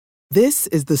This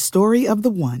is the story of the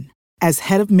one. As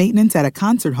head of maintenance at a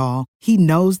concert hall, he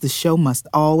knows the show must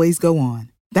always go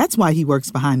on. That's why he works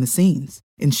behind the scenes,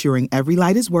 ensuring every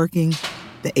light is working,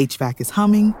 the HVAC is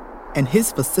humming, and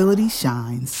his facility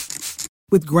shines.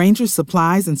 With Grainger's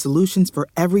supplies and solutions for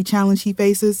every challenge he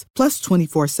faces, plus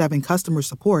 24/7 customer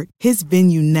support, his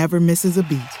venue never misses a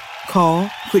beat. Call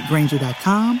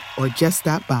quickgrainger.com or just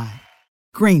stop by.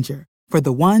 Grainger, for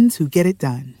the ones who get it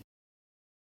done.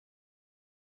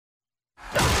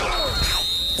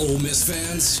 Ole Miss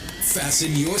fans,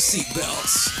 fasten your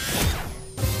seatbelts.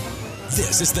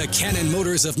 This is the Cannon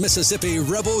Motors of Mississippi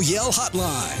Rebel Yell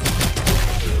Hotline.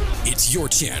 It's your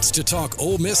chance to talk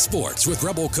Ole Miss sports with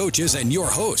Rebel coaches and your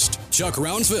host, Chuck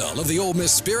Rounsville of the Ole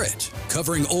Miss Spirit,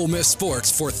 covering Ole Miss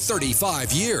sports for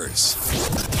 35 years.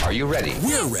 Are you ready?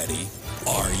 We're ready.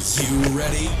 Are you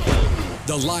ready?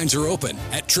 The lines are open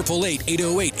at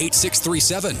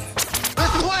 888-808-8637.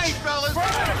 Let's play, fellas!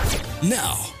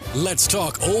 Now, let's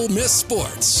talk Ole Miss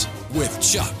sports with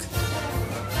Chuck.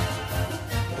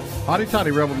 Hotty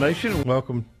toddy, Rebel Nation.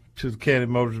 Welcome to the Cannon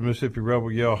Motors of Mississippi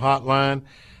Rebel Yell Hotline.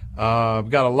 We've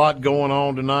got a lot going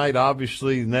on tonight.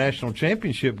 Obviously, the national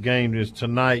championship game is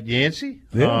tonight, Yancey.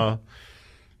 Yeah.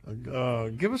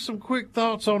 Give us some quick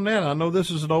thoughts on that. I know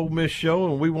this is an Ole Miss show,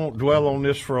 and we won't dwell on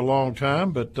this for a long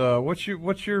time, but what's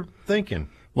your thinking?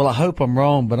 Well, I hope I'm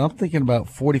wrong, but I'm thinking about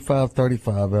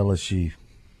 45-35 LSU.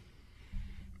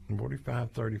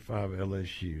 45-35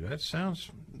 LSU. That sounds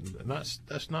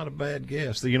that's not a bad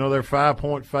guess. You know, they're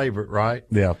 5-point favorite, right?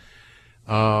 Yeah.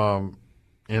 And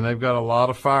they've got a lot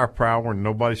of firepower, and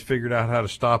nobody's figured out how to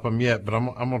stop them yet. But I'm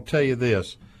going to tell you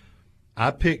this.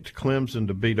 I picked Clemson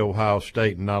to beat Ohio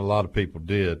State, and not a lot of people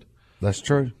did. That's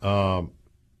true.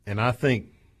 And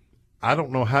I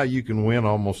don't know how you can win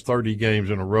almost 30 games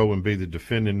in a row and be the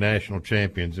defending national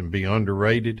champions and be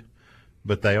underrated,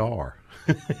 but they are.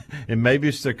 And maybe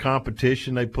it's the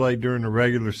competition they play during the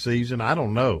regular season. I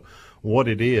don't know what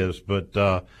it is, but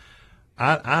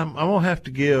I'm going to have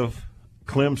to give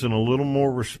Clemson a little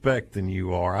more respect than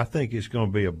you are. I think it's going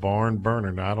to be a barn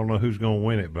burner. Now, I don't know who's going to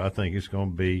win it, but I think it's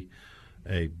going to be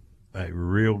a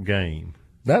real game.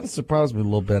 That surprised me a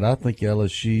little bit. I think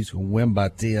LSU's going to win by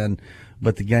 10,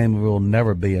 but the game will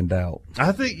never be in doubt.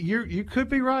 I think you could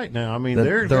be right now. I mean,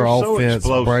 their they're so offense,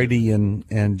 explosive. Brady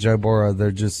and Joe Burrow,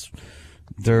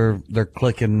 they're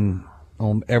clicking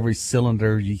on every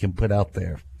cylinder you can put out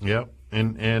there. Yep.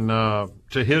 And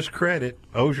to his credit,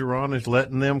 Orgeron is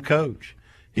letting them coach.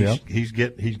 He's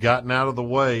gotten out of the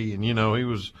way, and he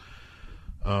was.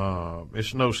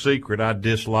 It's no secret I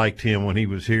disliked him when he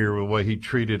was here. The way he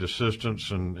treated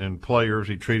assistants and players,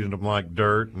 he treated them like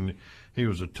dirt, and he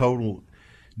was a total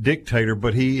dictator.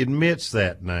 But he admits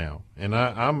that now, and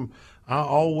I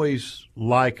always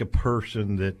like a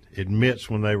person that admits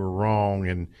when they were wrong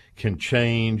and can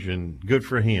change, and good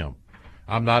for him.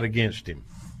 I'm not against him.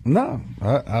 No,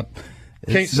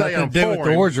 Can't say I'm to do with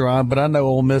for him. Orgeron, but I know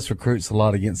Ole Miss recruits a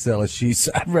lot against LSU,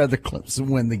 so I'd rather Clemson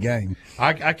win the game.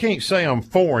 I can't say I'm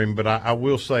for him, but I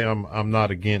will say I'm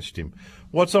not against him.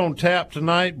 What's on tap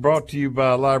tonight? Brought to you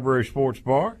by Library Sports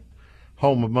Bar,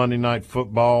 home of Monday Night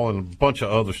Football and a bunch of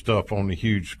other stuff on the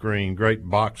huge screen. Great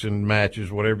boxing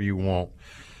matches, whatever you want.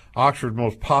 Oxford's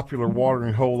most popular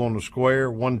watering hole on the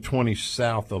square, 120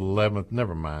 South 11th.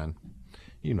 Never mind.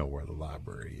 You know where the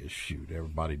library is. Shoot,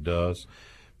 everybody does.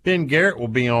 Ben Garrett will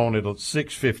be on at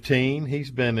 6:15.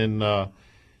 He's been in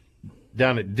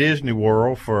down at Disney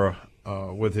World for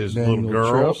with his little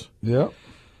girls. Yep.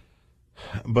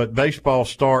 But baseball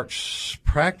starts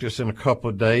practice in a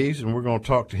couple of days, and we're going to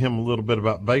talk to him a little bit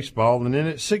about baseball. And then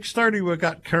at 6:30, we've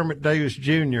got Kermit Davis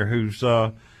Jr., who's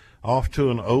off to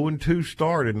an 0-2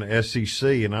 start in the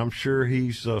SEC, and I'm sure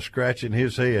he's scratching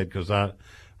his head because I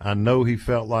know he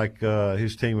felt like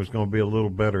his team was going to be a little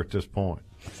better at this point.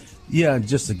 Yeah,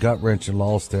 just a gut-wrenching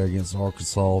loss there against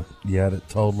Arkansas. You had it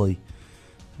totally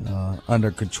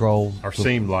under control. Or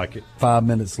seemed like it. 5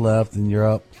 minutes left, and you're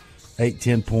up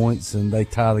 8-10 points, and they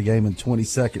tie the game in 20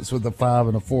 seconds with a 5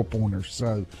 and a 4-pointer.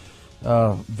 So,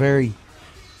 very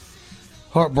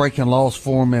heartbreaking loss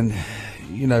for them. And,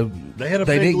 they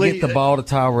didn't get the ball to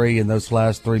Tyree in those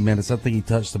last 3 minutes. I think he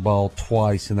touched the ball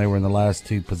twice, and they were in the last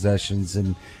two possessions.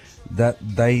 And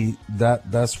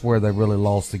that's where they really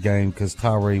lost the game because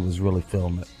Tyree was really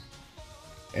feeling it.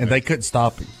 And they couldn't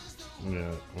stop him.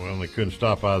 Yeah, well, they couldn't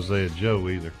stop Isaiah Joe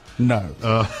either. No.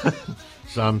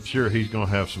 So I'm sure he's going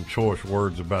to have some choice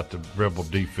words about the Rebel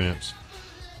defense.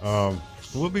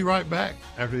 We'll be right back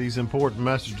after these important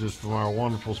messages from our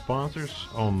wonderful sponsors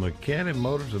on the Cannon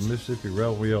Motors of Mississippi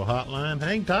Rebel Yell Hotline.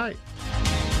 Hang tight.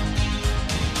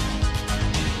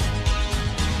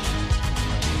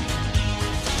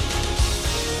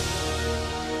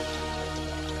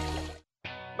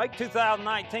 Make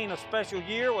 2019 a special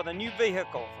year with a new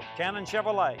vehicle from Cannon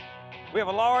Chevrolet. We have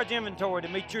a large inventory to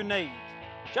meet your needs.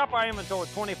 Shop our inventory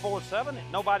 24/7 at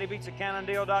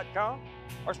nobodybeatsacannondeal.com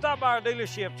or stop by our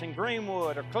dealerships in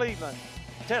Greenwood or Cleveland.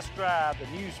 Test drive the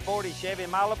new sporty Chevy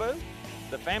Malibu,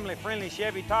 the family-friendly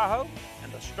Chevy Tahoe,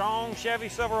 and the strong Chevy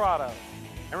Silverado.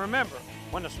 And remember,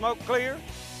 when the smoke clears,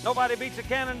 nobody beats a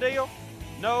Cannon deal.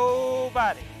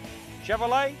 Nobody.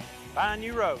 Chevrolet, find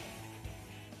new road.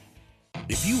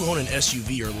 If you own an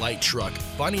SUV or light truck,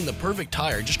 finding the perfect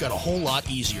tire just got a whole lot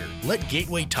easier. Let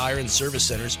Gateway Tire and Service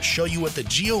Centers show you what the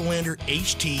Geolander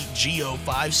HT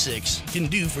Go56 can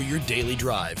do for your daily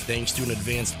drive. Thanks to an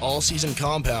advanced all-season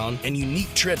compound and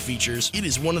unique tread features, it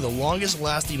is one of the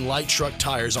longest-lasting light truck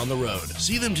tires on the road.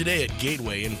 See them today at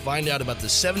Gateway and find out about the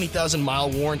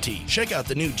 70,000-mile warranty. Check out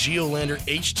the new Geolander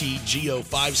HT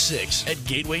Go56 at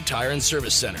Gateway Tire and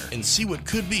Service Center and see what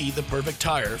could be the perfect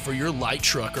tire for your light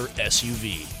truck or SUV.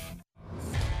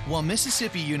 While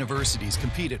Mississippi universities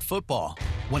compete at football,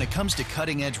 when it comes to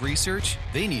cutting-edge research,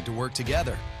 they need to work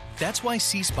together. That's why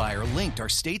C-Spire linked our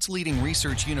state's leading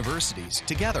research universities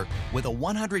together with a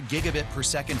 100 gigabit per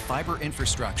second fiber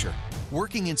infrastructure,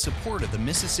 working in support of the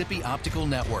Mississippi Optical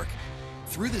Network.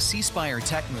 Through the C-Spire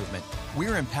Tech Movement,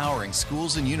 we're empowering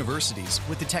schools and universities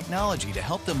with the technology to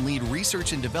help them lead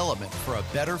research and development for a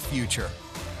better future.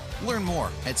 Learn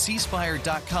more at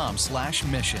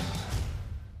cspire.com/mission.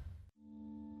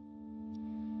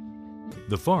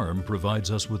 The farm provides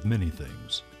us with many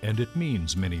things, and it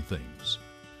means many things.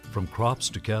 From crops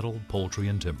to cattle, poultry,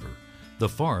 and timber, the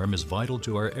farm is vital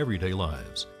to our everyday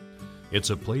lives. It's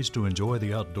a place to enjoy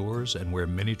the outdoors and where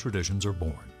many traditions are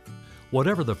born.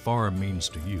 Whatever the farm means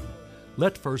to you,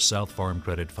 let First South Farm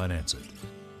Credit finance it.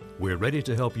 We're ready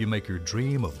to help you make your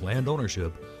dream of land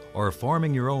ownership or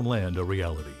farming your own land a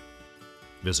reality.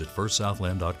 Visit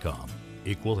firstsouthland.com,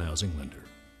 Equal Housing Lender.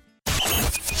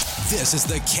 This is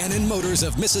the Cannon Motors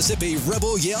of Mississippi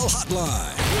Rebel Yell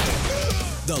Hotline.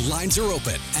 The lines are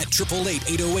open at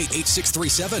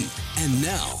 888-808-8637. And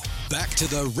now, back to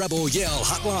the Rebel Yell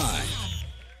Hotline.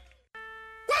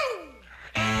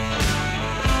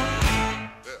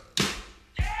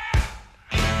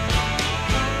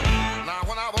 Now,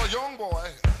 when I was a young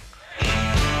boy,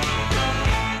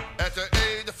 at the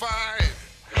age of 5,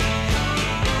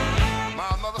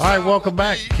 all right, welcome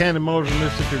back to Cannon Motors of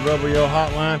Mississippi Rebel Yell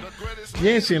Hotline.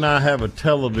 Yancey and I have a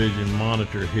television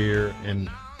monitor here,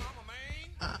 and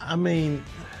I mean,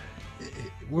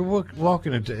 we're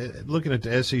looking at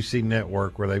the SEC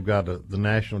network where they've got the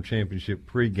national championship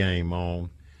pregame on.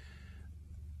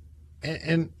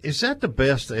 And is that the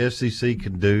best the SEC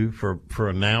can do for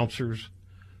announcers?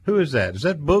 Who is that? Is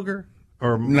that Booger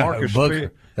or Marcus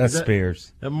Spears? That's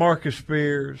Spears. Marcus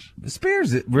Spears.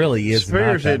 Spears, it really is.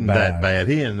 Spears not isn't that bad.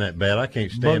 He isn't that bad. I can't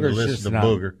stand to listen to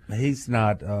Booger. He's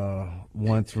not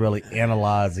one to really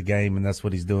analyze the game, and that's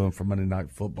what he's doing for Monday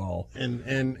Night Football.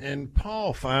 And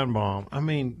Paul Feinbaum. I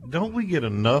mean, don't we get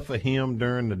enough of him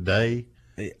during the day?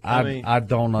 I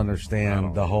don't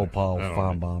understand the whole Paul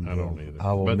Feinbaum deal. I don't either.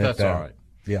 I will but admit that's that. all right.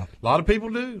 Yeah, a lot of people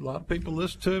do. A lot of people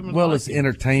listen to him. Well, it's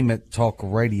entertainment talk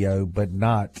radio, but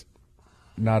not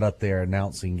up there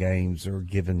announcing games or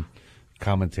giving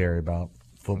commentary about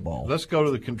football. Let's go to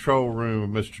the control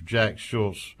room with Mr. Jack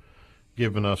Schultz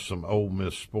giving us some Ole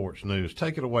Miss sports news.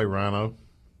 Take it away, Rhino.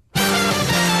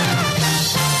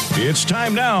 It's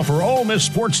time now for Ole Miss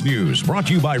Sports News, brought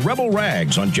to you by Rebel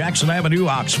Rags on Jackson Avenue,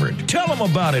 Oxford. Tell them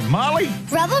about it, Molly.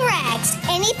 Rebel Rags,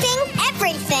 anything,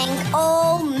 everything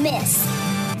Ole Miss.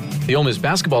 The Ole Miss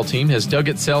basketball team has dug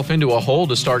itself into a hole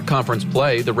to start conference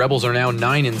play. The Rebels are now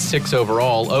 9-6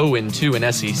 overall, 0-2 in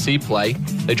SEC play.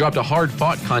 They dropped a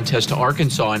hard-fought contest to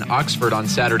Arkansas in Oxford on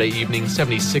Saturday evening,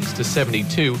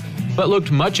 76-72, but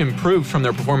looked much improved from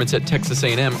their performance at Texas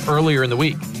A&M earlier in the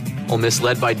week. Ole Miss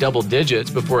led by double digits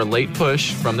before a late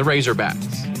push from the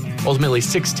Razorbacks. Ultimately,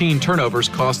 16 turnovers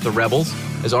cost the Rebels,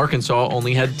 as Arkansas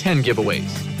only had 10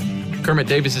 giveaways. Kermit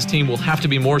Davis' team will have to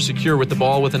be more secure with the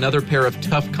ball with another pair of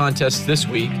tough contests this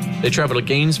week. They travel to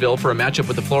Gainesville for a matchup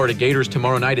with the Florida Gators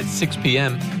tomorrow night at 6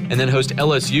 p.m. and then host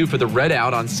LSU for the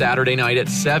Redout on Saturday night at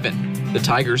 7. The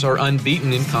Tigers are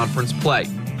unbeaten in conference play.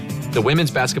 The women's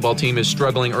basketball team is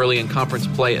struggling early in conference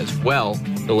play as well.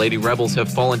 The Lady Rebels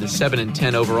have fallen to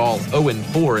 7-10 overall,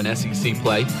 0-4 in SEC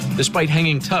play, despite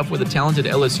hanging tough with a talented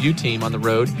LSU team on the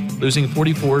road, losing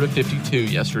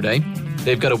 44-52 yesterday.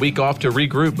 They've got a week off to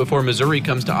regroup before Missouri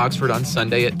comes to Oxford on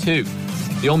Sunday at 2.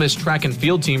 The Ole Miss track and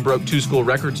field team broke 2 school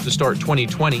records to start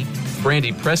 2020.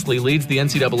 Brandy Presley leads the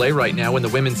NCAA right now in the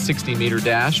women's 60-meter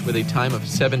dash with a time of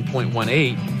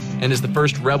 7.18 and is the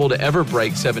first Rebel to ever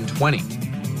break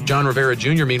 7:20. John Rivera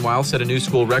Jr., meanwhile, set a new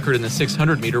school record in the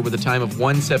 600 meter with a time of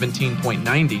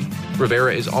 1:17.90.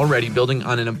 Rivera is already building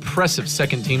on an impressive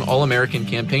second-team All-American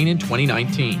campaign in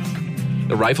 2019.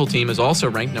 The rifle team is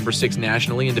also ranked number 6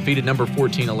 nationally and defeated number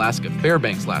 14 Alaska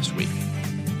Fairbanks last week.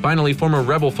 Finally, former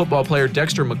Rebel football player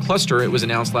Dexter McCluster, it was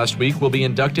announced last week, will be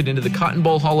inducted into the Cotton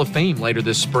Bowl Hall of Fame later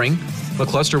this spring.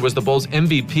 McCluster was the Bowl's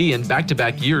MVP in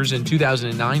back-to-back years in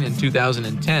 2009 and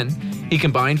 2010. He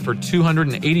combined for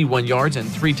 281 yards and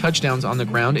 3 touchdowns on the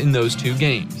ground in those 2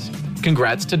 games.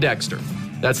 Congrats to Dexter.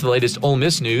 That's the latest Ole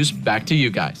Miss news. Back to you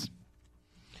guys.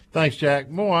 Thanks, Jack.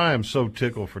 Boy, I am so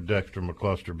tickled for Dexter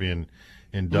McCluster being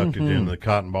inducted into the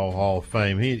Cotton Bowl Hall of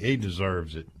Fame. He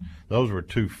deserves it. Those were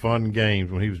 2 fun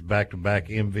games when he was back-to-back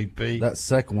MVP. That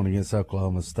second one against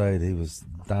Oklahoma State, he was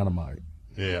dynamite.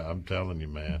 Yeah, I'm telling you,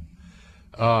 man.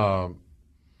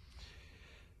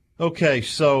 Okay,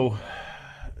 so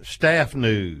staff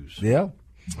news. Yeah.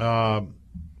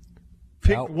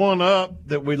 Picked one up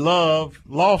that we love,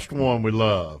 lost one we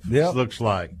love. Yep. Looks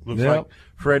like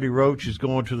Freddie Roach is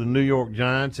going to the New York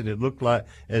Giants, and it looked like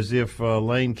as if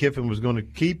Lane Kiffin was going to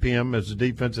keep him as the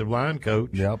defensive line coach.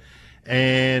 Yep.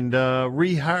 And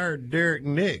rehired Derek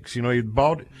Nix. You know, he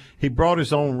brought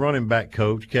his own running back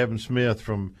coach, Kevin Smith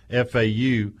from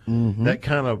FAU. Mm-hmm. That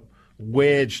kind of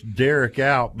wedged Derek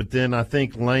out, but then I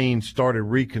think Lane started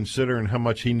reconsidering how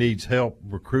much he needs help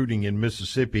recruiting in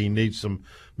Mississippi. He needs some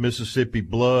Mississippi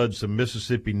blood, some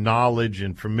Mississippi knowledge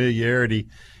and familiarity,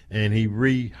 and he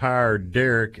rehired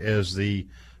Derek as the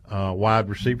wide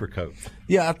receiver coach.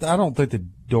 Yeah, I don't think the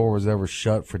door was ever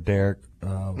shut for Derek.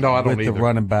 No, I don't with either. The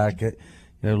running back.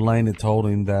 Lane had told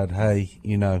him that, hey,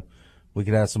 we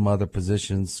could have some other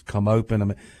positions come open. I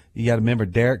mean, you got to remember,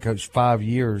 Derek coached 5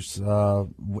 years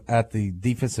at the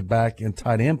defensive back and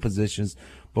tight end positions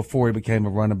before he became a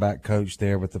running back coach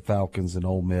there with the Falcons and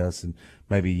Ole Miss, and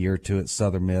maybe a year or 2 at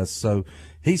Southern Miss. So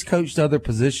he's coached other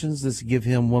positions. This will give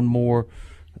him one more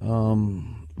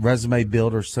resume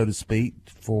builder, so to speak,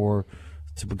 to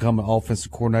become an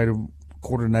offensive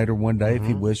coordinator one day if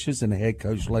he wishes, and a head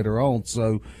coach later on.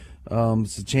 So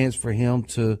it's a chance for him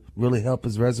to really help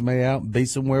his resume out and be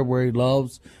somewhere where he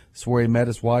loves. It's where he met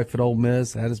his wife at Ole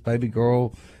Miss, had his baby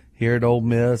girl here at Ole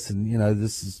Miss, and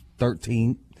this is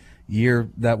 13th year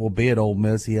that will be at Ole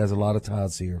Miss. He has a lot of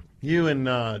ties here. You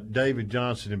and David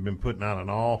Johnson have been putting out an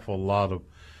awful lot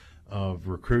of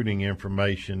recruiting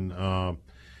information.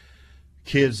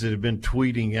 Kids that have been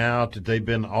tweeting out that they've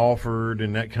been offered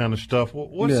and that kind of stuff.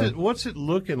 What's it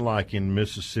looking like in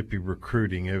Mississippi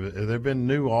recruiting? Have there been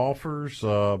new offers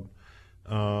or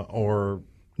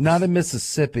not in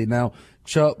Mississippi? Now,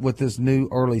 Chuck, with this new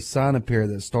early signing period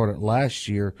that started last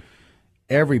year,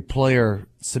 every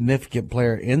significant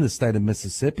player in the state of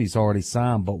Mississippi is already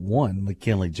signed but one,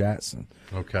 McKinley Jackson.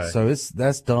 Okay. So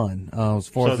that's done. As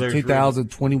far as the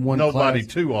 2021 nobody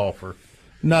class, to offer.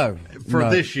 No.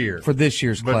 This year. For this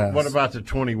year's class. What about the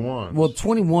 21? Well,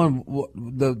 21,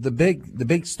 the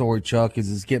big story, Chuck,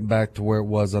 is it's getting back to where it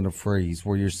was under Freeze,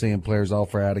 where you're seeing players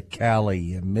offer out of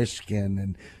Cali and Michigan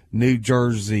and New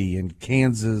Jersey and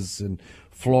Kansas and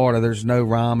Florida. There's no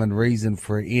rhyme and reason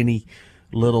for any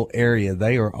little area.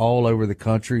 They are all over the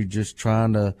country just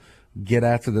trying to get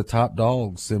after the top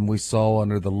dogs. And we saw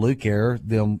under the Luke era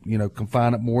them,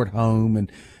 confine it more at home, and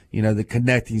the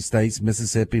connecting states,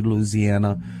 Mississippi,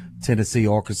 Louisiana, Tennessee,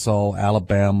 Arkansas,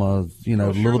 Alabama, a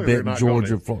little bit in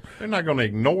Georgia. They're not going to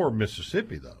ignore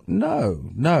Mississippi, though.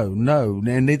 No,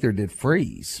 and neither did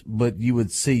Freeze. But you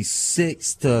would see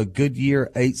 6 to a good year,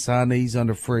 8 signees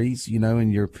under Freeze,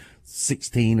 and you're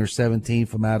 16 or 17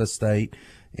 from out of state.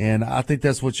 And I think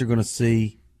that's what you're going to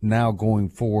see now going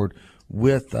forward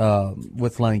with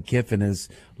Lane Kiffin, is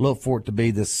look for it to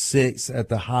be the 6 at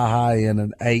the high end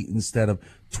and 8 instead of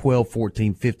 12,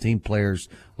 14, 15 players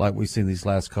like we've seen these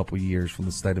last couple of years from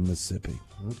the state of Mississippi.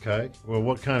 Okay. Well,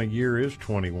 what kind of year is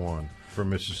 21 for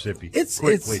Mississippi?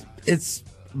 It's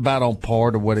about on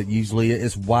par to what it usually is.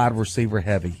 It's wide receiver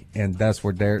heavy, and that's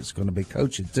where Derek's going to be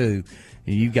coaching too.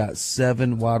 And you've got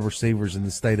 7 wide receivers in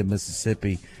the state of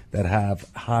Mississippi that have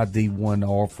high D1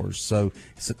 offers. So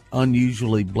it's an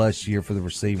unusually blessed year for the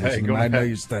receivers. And I know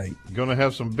your state. Going to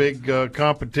have some big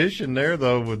competition there,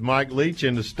 though, with Mike Leach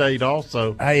in the state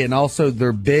also. Hey, and also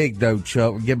they're big, though,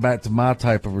 Chuck. We'll get back to my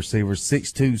type of receivers,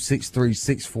 6'2", 6'3",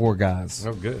 6'4 guys.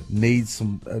 Oh, good. Need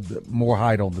some more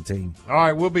height on the team. All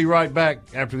right, we'll be right back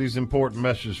after these important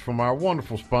messages from our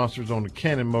wonderful sponsors on the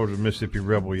Cannon Motors Mississippi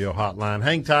Rebel Yell Hotline.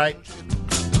 Hang tight.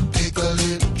 Take a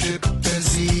little trip and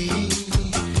see.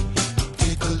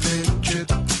 Take a little trip.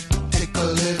 Take a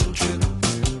little trip.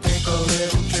 Take a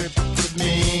little trip with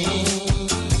me.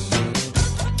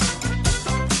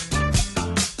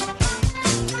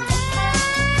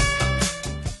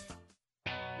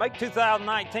 Make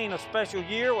 2019 a special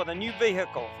year with a new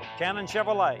vehicle from Cannon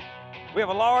Chevrolet. We have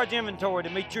a large inventory to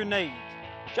meet your needs.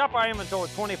 Shop our inventory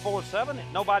 24/7 at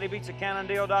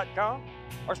nobodybeatsacannondeal.com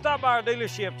or stop by our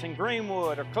dealerships in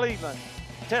Greenwood or Cleveland.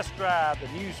 Test drive the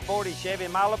new sporty Chevy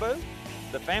Malibu,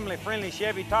 the family-friendly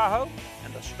Chevy Tahoe,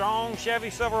 and the strong Chevy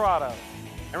Silverado.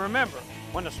 And remember,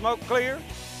 when the smoke clears,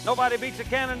 nobody beats a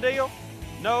Cannon deal.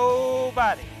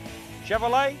 Nobody.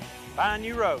 Chevrolet, find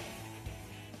new road.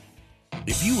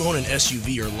 If you own an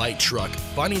SUV or light truck,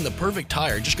 finding the perfect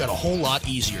tire just got a whole lot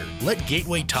easier. Let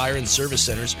Gateway Tire and Service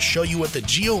Centers show you what the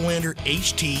Geolander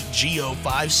HT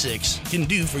Go56 can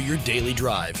do for your daily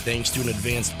drive. Thanks to an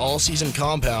advanced all-season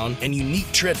compound and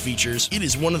unique tread features, it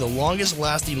is one of the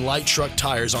longest-lasting light truck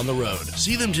tires on the road.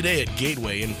 See them today at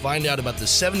Gateway and find out about the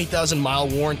 70,000-mile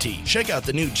warranty. Check out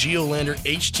the new Geolander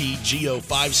HT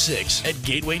Go56 at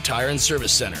Gateway Tire and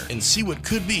Service Center and see what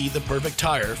could be the perfect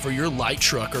tire for your light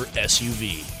truck or SUV.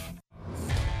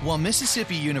 While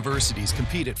Mississippi universities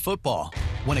compete at football,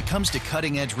 when it comes to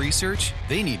cutting-edge research,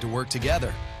 they need to work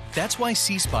together. That's why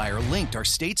C Spire linked our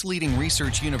state's leading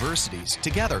research universities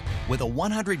together with a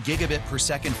 100 gigabit per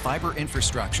second fiber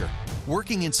infrastructure,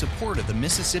 working in support of the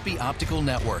Mississippi Optical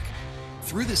Network.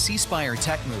 Through the C Spire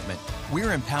Tech Movement,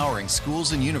 we're empowering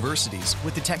schools and universities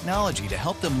with the technology to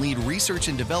help them lead research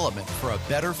and development for a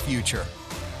better future.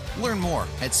 Learn more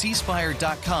at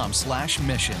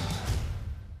cspire.com/mission.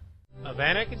 A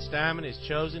Van Atkins diamond is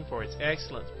chosen for its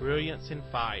excellence, brilliance, and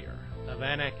fire. A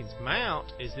Van Atkins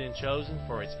mount is then chosen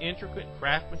for its intricate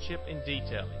craftsmanship and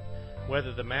detailing.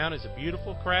 Whether the mount is a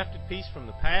beautiful crafted piece from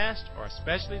the past or a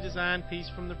specially designed piece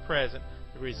from the present,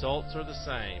 the results are the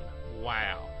same.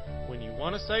 Wow! When you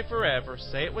want to say forever,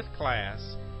 say it with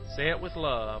class, say it with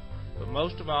love, but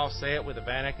most of all, say it with a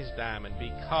Van Atkins diamond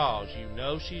because you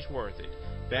know she's worth it.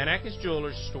 Van Atkins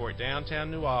Jewelers, store at downtown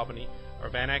New Albany, or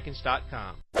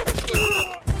VanAtkins.com.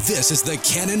 This is the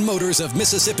Cannon Motors of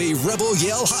Mississippi Rebel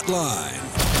Yell Hotline.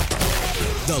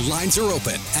 The lines are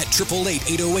open at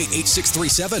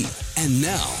 888-808-8637. And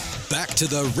now, back to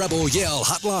the Rebel Yell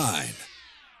Hotline.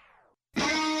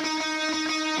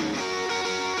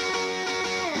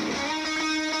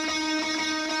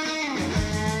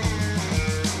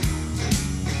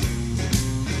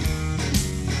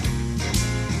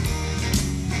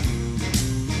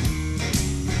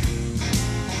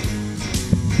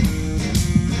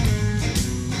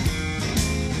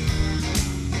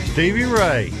 Stevie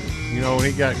Ray, you know,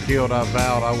 when he got killed, I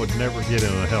vowed I would never get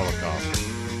in a helicopter.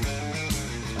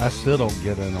 I still don't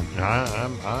get in them. I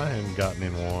haven't gotten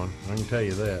in one. I can tell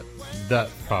you that. That's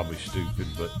probably stupid,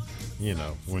 but, you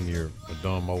know, when you're a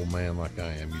dumb old man like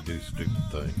I am, you do stupid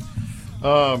things.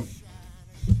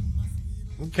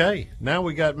 Okay, now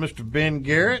we got Mr. Ben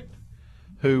Garrett,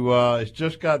 who has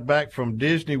just got back from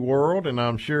Disney World, and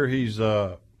I'm sure he's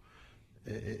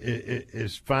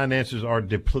his finances are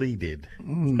depleted.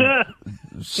 Yeah.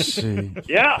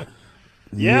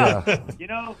 You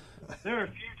know, there are a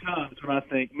few times when I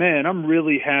think, man, I'm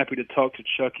really happy to talk to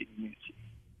Chucky and Nancy.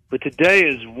 But today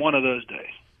is one of those days.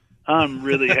 I'm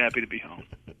really happy to be home.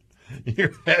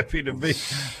 You're happy to be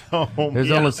home.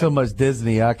 There's only so much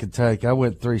Disney I could take. I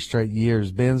went 3 straight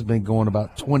years. Ben's been going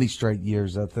about 20 straight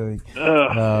years, I think.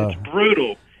 It's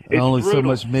brutal. It's only brutal so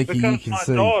much Mickey because you can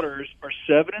see. My daughters are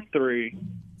 7 and 3.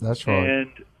 That's right. And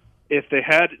if they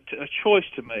had a choice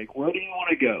to make, where do you want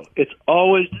to go? It's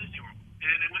always Disney World.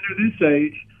 And when they're this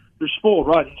age, they're spoiled,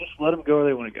 right? You just let them go where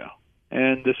they want to go.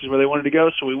 And this is where they wanted to go,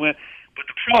 so we went. But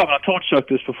the problem, I told Chuck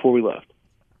this before we left,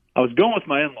 I was going with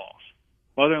my in-laws.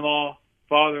 Mother-in-law,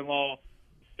 father-in-law,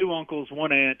 2 uncles,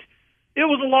 1 aunt. It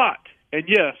was a lot. And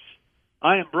yes,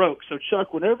 I am broke. So,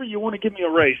 Chuck, whenever you want to give me a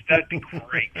raise, that'd be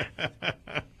great.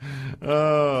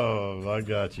 Oh, I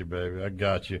got you, baby. I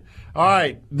got you. All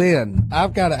right. Ben,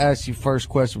 I've got to ask you first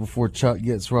question before Chuck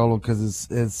gets rolling because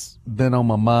it's been on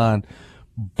my mind.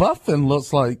 Buffin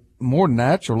looks like more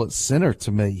natural at center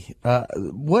to me.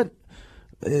 What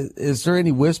is there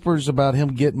any whispers about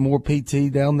him getting more PT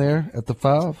down there at the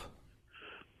 5?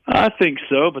 I think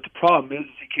so, but the problem is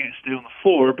he can't stay on the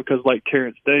floor because, like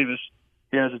Terrence Davis,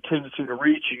 he has a tendency to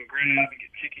reach and grab and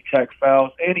get ticky-tack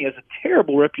fouls, and he has a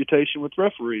terrible reputation with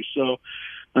referees. So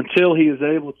until he is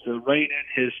able to rein in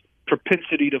his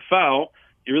propensity to foul,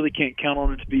 you really can't count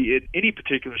on him to be in any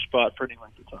particular spot for any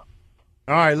length of time.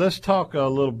 All right, let's talk a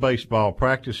little baseball.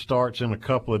 Practice starts in a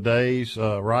couple of days,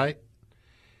 right?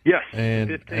 Yes, and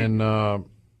 15.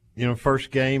 You know,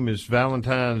 first game is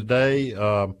Valentine's Day.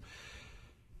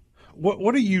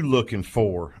 What are you looking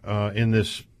for in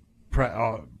this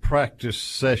practice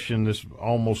session, this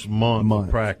almost month of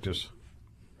practice?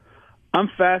 I'm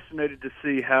fascinated to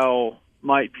see how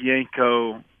Mike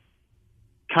Bianco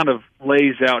kind of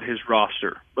lays out his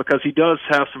roster, because he does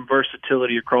have some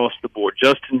versatility across the board.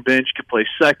 Justin Bench could play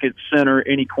second, center,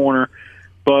 any corner.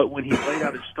 But when he laid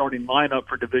out his starting lineup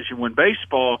for Division I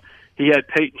baseball, he had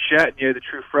Peyton Chatagnier, the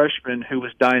true freshman, who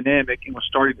was dynamic and was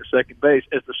starting at second base,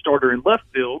 as the starter in left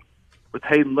field, with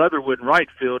Hayden Leatherwood in right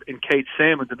field, and Cade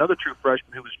Salmons, another true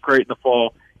freshman who was great in the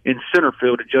fall, in center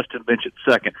field, and Justin Bench at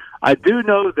second. I do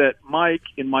know that Mike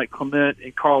and Mike Clement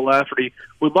and Carl Lafferty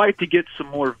would like to get some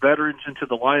more veterans into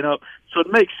the lineup, so it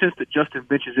makes sense that Justin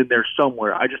Bench is in there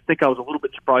somewhere. I just think I was a little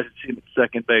bit surprised to see him at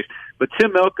second base. But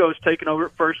Tim Elko is taking over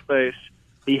at first base.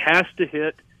 He has to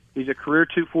hit. He's a career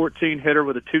 214 hitter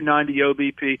with a 290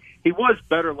 OBP. He was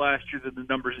better last year than the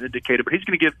numbers indicated, but he's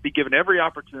going to be given every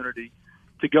opportunity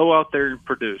to go out there and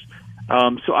produce.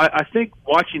 So I think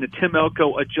watching a Tim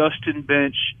Elko, a Justin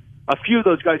Bench, a few of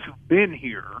those guys who've been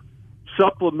here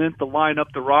supplement the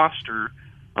lineup, the roster,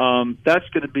 that's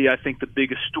going to be, I think, the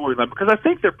biggest storyline, because I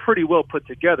think they're pretty well put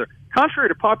together. Contrary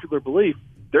to popular belief,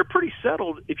 they're pretty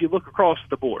settled if you look across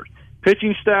the board.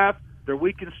 Pitching staff, their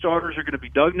weekend starters are going to be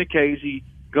Doug Nikhazy,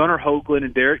 Gunnar Hoagland,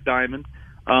 and Derek Diamond.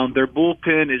 Their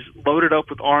bullpen is loaded up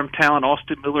with arm talent,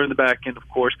 Austin Miller in the back end, of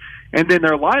course. And then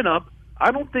their lineup,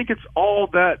 I don't think it's all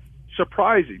that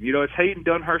surprising. You know, it's Hayden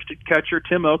Dunhurst at catcher,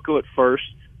 Tim Elko at first.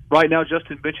 Right now,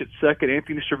 Justin Bench at second,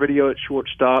 Anthony Servideo at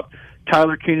shortstop,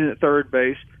 Tyler Keenan at third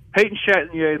base. Peyton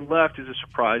Chatagnier in left is a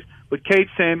surprise, but Cade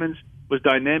Salmons was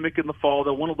dynamic in the fall.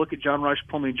 They'll want to look at John Rice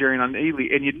Plumlee and Jerry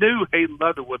Ely, and you knew Hayden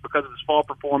Leatherwood, because of his fall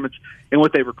performance and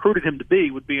what they recruited him to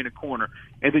be, would be in a corner.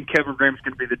 And then Kevin Graham's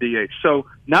going to be the DH. So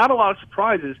not a lot of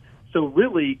surprises. So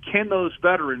really, can those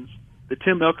veterans, the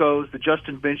Tim Elkos, the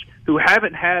Justin Bench, who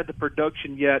haven't had the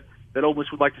production yet that Ole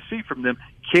Miss would like to see from them,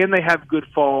 can they have good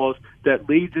falls that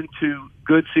leads into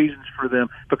good seasons for them?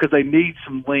 Because they need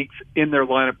some length in their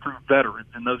lineup through veterans,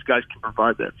 and those guys can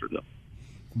provide that for them.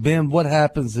 Ben, what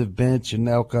happens if Bench and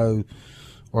Elko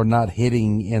are not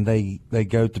hitting and they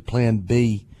go to plan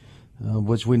B,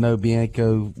 which we know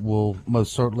Bianco will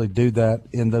most certainly do that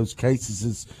in those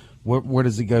cases? Where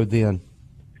does it go then?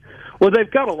 Well,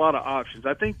 they've got a lot of options.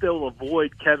 I think they'll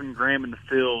avoid Kevin Graham in the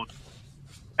field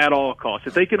at all costs.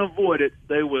 If they can avoid it,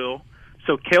 they will.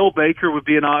 So Kel Baker would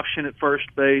be an option at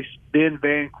first base. Ben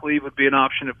Van Cleve would be an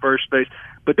option at first base.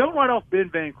 But don't write off Ben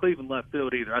Van Cleve in left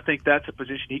field either. I think that's a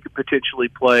position he could potentially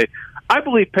play. I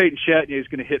believe Peyton Chatagnier is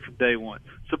going to hit from day one.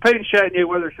 So Peyton Chatagnier,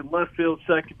 whether it's in left field,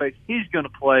 second base, he's going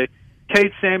to play.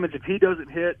 Cade Salmons, if he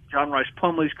doesn't hit, John Rice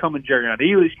Plumlee's coming, Jerry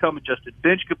Ely's coming, Justin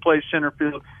Bench could play center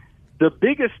field. The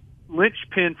biggest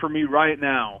linchpin for me right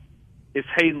now is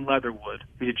Hayden Leatherwood.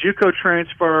 He's a JUCO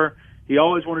transfer. He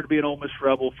always wanted to be an Ole Miss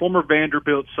Rebel, former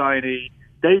Vanderbilt signee.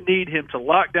 They need him to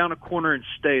lock down a corner and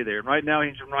stay there. Right now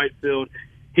he's in right field.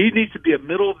 He needs to be a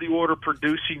middle-of-the-order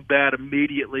producing bat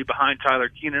immediately behind Tyler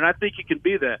Keenan, and I think he can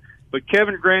be that. But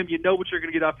Kevin Graham, you know what you're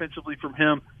going to get offensively from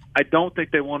him. I don't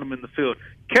think they want him in the field.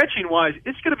 Catching-wise,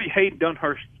 it's going to be Hayden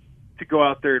Dunhurst to go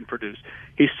out there and produce.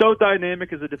 He's so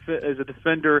dynamic as a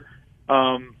defender.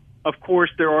 Of course,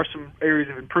 there are some areas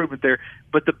of improvement there,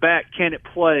 but the bat, can it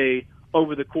play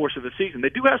over the course of the season? They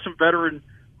do have some veteran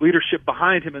leadership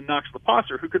behind him in Knox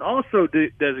LaPosser, who can also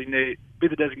be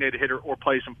the designated hitter or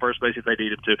play some first base if they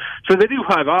need him to. So they do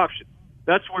have options.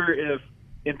 That's where if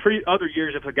in other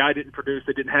years, if a guy didn't produce,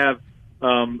 they didn't have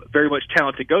very much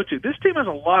talent to go to. This team has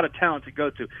a lot of talent to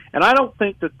go to, and I don't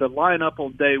think that the lineup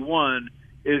on day one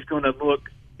is going to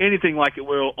look anything like it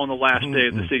will on the last day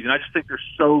of the season. I just think there's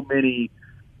so many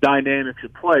dynamics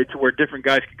at play to where different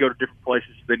guys could go to different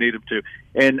places if they need them to.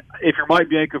 And if you're Mike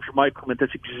Bianco, if you're Mike Clement,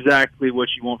 that's exactly what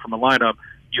you want from a lineup.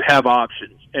 You have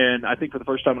options. And I think for the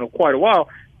first time in quite a while,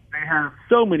 they have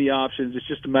so many options. It's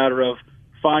just a matter of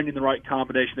finding the right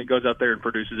combination that goes out there and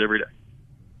produces every day.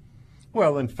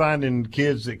 Well, and finding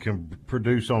kids that can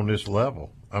produce on this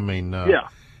level. I mean,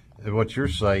 what you're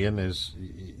saying is,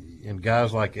 and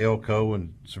guys like Elko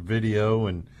and Servideo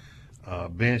and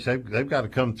Bench, they've got to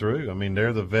come through. I mean,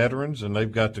 they're the veterans, and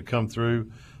they've got to come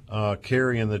through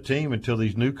carrying the team until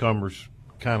these newcomers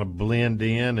kind of blend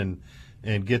in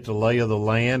and get the lay of the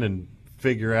land and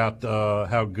figure out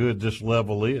how good this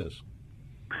level is.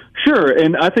 Sure,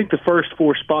 and I think the first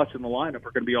four spots in the lineup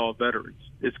are going to be all veterans.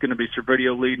 It's going to be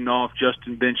Servideo leading off,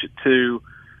 Justin Bench at 2,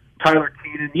 Tyler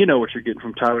Keenan. You know what you're getting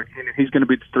from Tyler Keenan. He's going to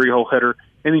be the 3-hole hitter,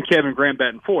 and then Kevin Graham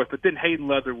batting 4th. But then Hayden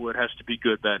Leatherwood has to be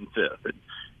good batting 5th. And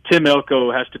Tim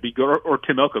Elko has to be good, or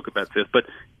Tim Elko could bat 5th. But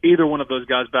either one of those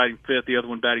guys batting 5th, the other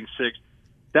one batting 6th,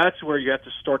 that's where you have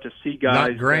to start to see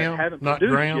guys that haven't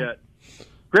produced yet.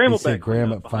 Graham will bat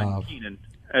Graham at 5. Keenan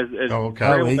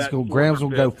Graham's will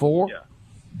go 4?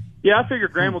 Yeah, I figure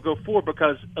Graham will go 4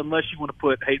 because unless you want to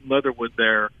put Hayden Leatherwood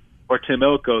there or Tim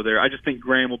Elko there. I just think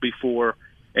Graham will be 4,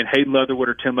 and Hayden Leatherwood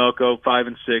or Tim Elko 5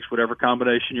 and 6, whatever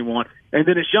combination you want. And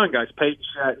then it's young guys, Peyton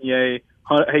Chatagnier,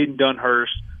 Hayden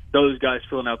Dunhurst, those guys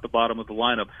filling out the bottom of the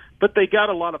lineup. But they got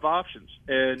a lot of options.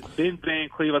 And Ben Van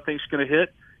Cleve, I think, is going to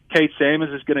hit. Kate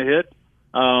Sammons is going to hit.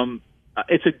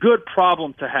 It's a good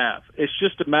problem to have. It's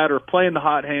just a matter of playing the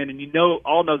hot hand, and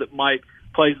all know that Mike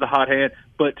plays the hot hand.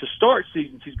 But to start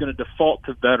seasons, he's going to default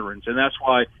to veterans, and that's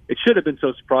why it should have been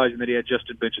so surprising that he had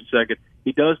Justin Bench in second.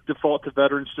 He does default to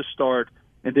veterans to start,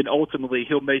 and then ultimately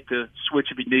he'll make the switch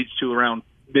if he needs to around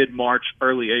mid-March,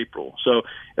 early April. So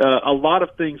a lot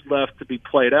of things left to be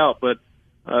played out, but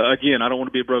again, I don't want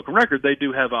to be a broken record. They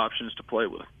do have options to play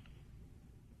with.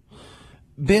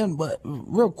 Ben,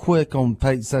 real quick on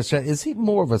Peyton Chatagnier, is he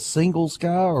more of a singles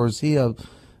guy, or is he a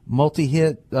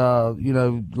multi-hit, a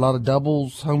lot of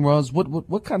doubles, home runs?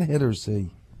 What kind of hitter is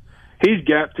he? He's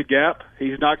gap to gap.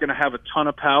 He's not going to have a ton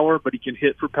of power, but he can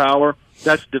hit for power.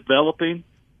 That's developing.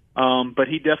 But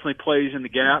he definitely plays in the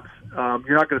gap.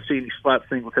 You're not going to see any slap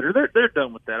single hitter. They're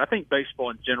done with that. I think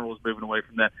baseball in general is moving away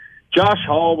from that. Josh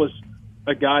Hall was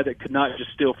a guy that could not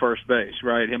just steal first base,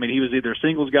 right? I mean, he was either a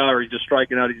singles guy or he's just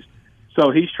striking out.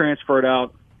 So he's transferred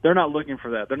out. They're not looking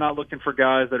for that. They're not looking for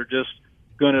guys that are just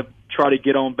going to try to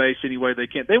get on base any way they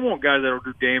can. They want guys that will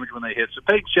do damage when they hit. So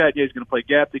Peyton Chatagnier is going to play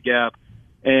gap to gap,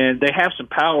 and they have some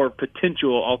power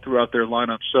potential all throughout their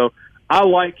lineup. So I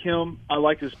like him. I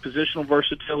like his positional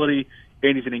versatility,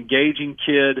 and he's an engaging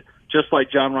kid, just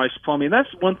like John Rice Plumlee. And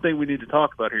that's one thing we need to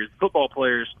talk about here is football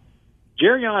players.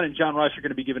 Jerrion and John Rice are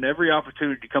going to be given every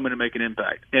opportunity to come in and make an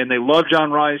impact. And they love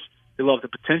John Rice. They love the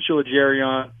potential of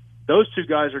Jerrion. Those two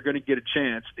guys are going to get a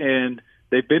chance. And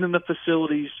they've been in the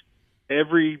facilities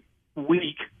every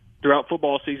week throughout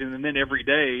football season and then every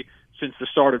day since the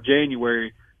start of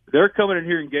January. They're coming in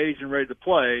here engaged and ready to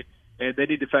play, and they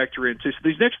need to factor in too. So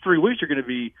these next 3 weeks are going to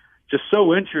be just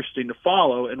so interesting to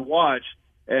follow and watch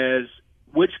as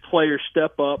which players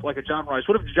step up, like a John Rice.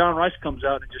 What if John Rice comes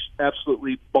out and just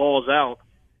absolutely balls out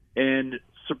and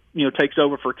takes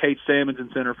over for Kate Sammons in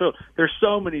center field? There's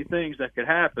so many things that could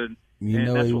happen,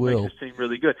 and that's what makes this team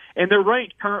really good. And they're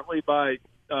ranked currently by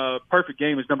Perfect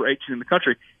Game as number 18 in the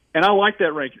country, and I like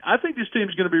that ranking. I think this team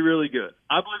is going to be really good.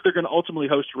 I believe they're going to ultimately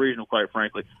host a regional, quite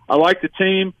frankly. I like the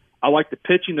team. I like the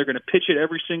pitching. They're going to pitch it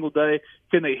every single day.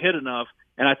 Can they hit enough?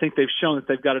 And I think they've shown that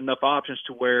they've got enough options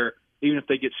to where even if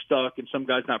they get stuck and some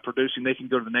guy's not producing, they can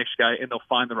go to the next guy and they'll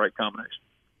find the right combination.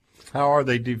 How are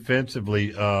they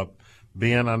defensively,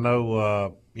 Ben? I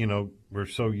know, we're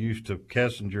so used to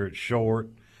Kessinger at short,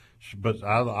 but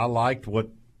I liked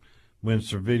when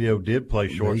Servideo did play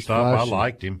shortstop. I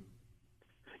liked him.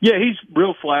 Yeah, he's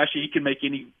real flashy. He can make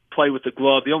any play with the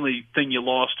glove. The only thing you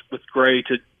lost with Gray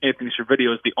to Anthony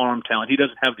Servideo is the arm talent. He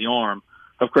doesn't have the arm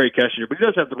of Gray Kessinger, but he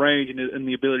does have the range and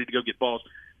the ability to go get balls.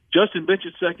 Justin Bench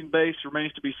at second base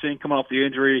remains to be seen coming off the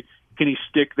injury. Can he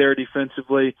stick there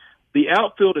defensively? The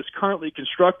outfield is currently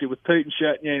constructed with Peyton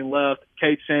Chatagnier in left,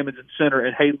 Kate Sammons in center,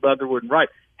 and Hayden Leatherwood in right.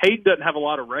 Hayden doesn't have a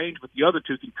lot of range, but the other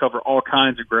two can cover all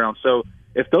kinds of ground. So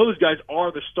if those guys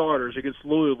are the starters against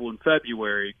Louisville in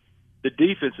February, the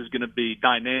defense is going to be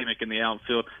dynamic in the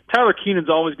outfield. Tyler Keenan's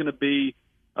always going to be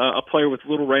a player with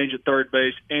little range at third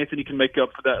base. Anthony can make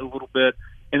up for that a little bit.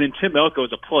 And then Tim Elko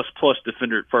is a plus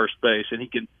defender at first base, and he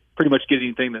can pretty much get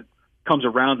anything that comes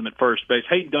around them at first base.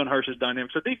 Hayden Dunhurst is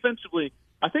dynamic. So defensively,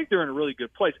 I think they're in a really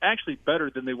good place, actually better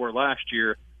than they were last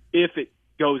year if it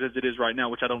goes as it is right now,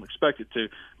 which I don't expect it to.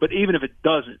 But even if it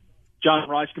doesn't, John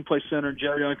Rice can play center,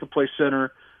 Jerry Young can play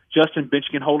center, Justin Bench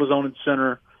can hold his own in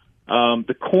center.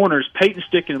 The corners, Peyton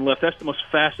sticking in left, that's the most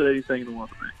fascinating thing in the world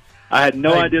to me. I had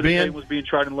no idea that Peyton was being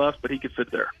tried in left, but he could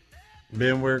fit there.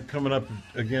 Ben, we're coming up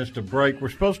against a break. We're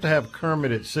supposed to have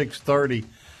Kermit at 6:30,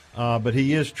 but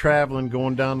he is traveling,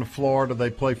 going down to Florida. They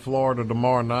play Florida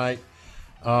tomorrow night.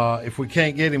 If we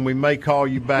can't get him, we may call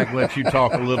you back and let you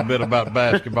talk a little bit about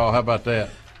basketball. How about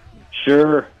that?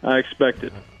 Sure, I expect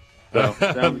it. So,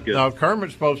 sounds good. No,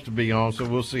 Kermit's supposed to be on, so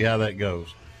we'll see how that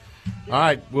goes. All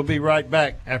right, we'll be right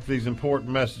back after these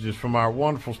important messages from our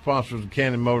wonderful sponsors, the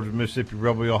Cannon Motors Mississippi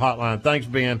Rebel Yell Hotline. Thanks,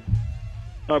 Ben.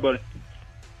 All right, buddy.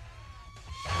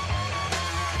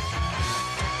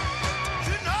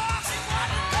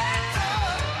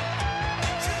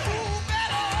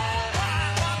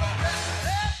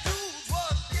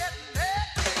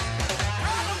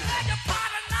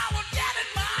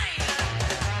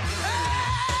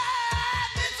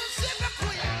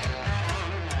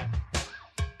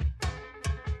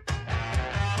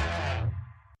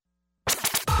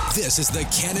 This is the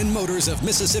Cannon Motors of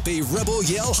Mississippi Rebel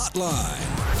Yell Hotline.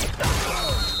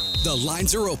 The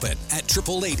lines are open at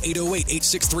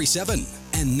 888-808-8637.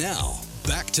 And now,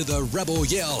 back to the Rebel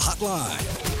Yell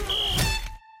Hotline.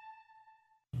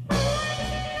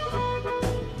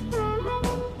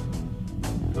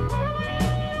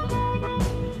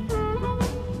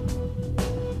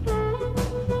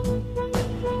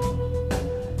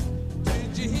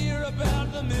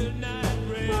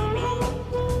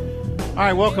 All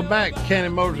right, welcome back,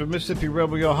 Cannon Motors of Mississippi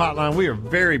Rebel Yell Hotline. We are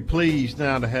very pleased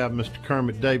now to have Mr.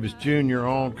 Kermit Davis Jr.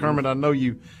 on. Kermit, I know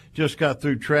you just got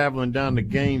through traveling down to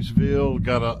Gainesville.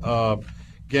 Got a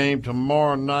game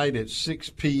tomorrow night at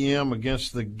 6 p.m.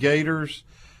 against the Gators.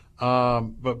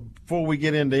 But before we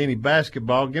get into any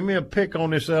basketball, give me a pick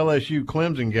on this LSU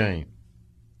Clemson game.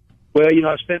 Well,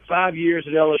 I spent 5 years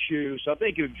at LSU, so I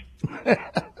think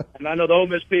and I know the Ole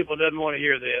Miss people doesn't want to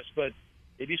hear this, but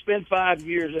if you spend 5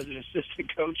 years as an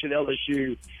assistant coach at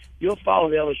LSU, you'll follow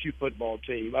the LSU football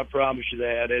team. I promise you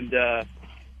that. And,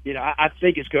 I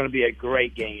think it's going to be a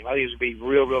great game. I think it's going to be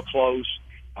real, real close.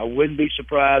 I wouldn't be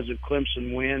surprised if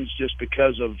Clemson wins just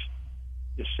because of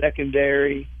the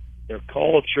secondary, their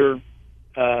culture.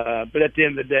 But at the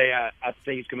end of the day, I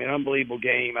think it's going to be an unbelievable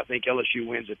game. I think LSU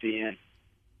wins at the end.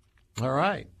 All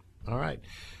right.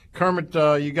 Kermit,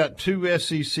 you got 2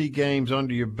 SEC games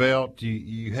under your belt.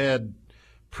 You had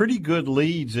pretty good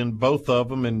leads in both of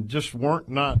them and just weren't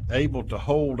not able to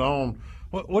hold on.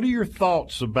 What are your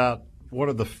thoughts about what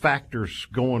are the factors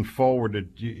going forward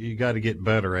that you got to get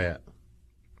better at?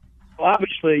 Well,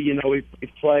 obviously, we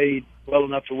played well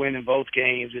enough to win in both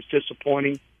games. It's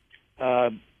disappointing.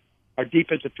 Our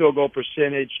defensive field goal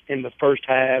percentage in the first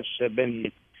halves have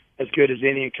been as good as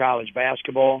any in college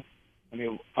basketball. I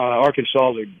mean,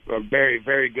 Arkansas is a very,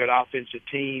 very good offensive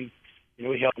team.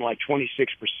 We held them like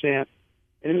 26%.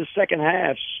 And in the second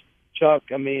half, Chuck,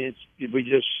 I mean,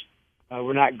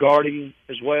 we're not guarding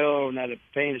as well. We're not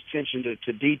paying attention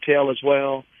to detail as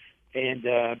well. And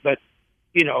but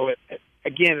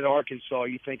again at Arkansas,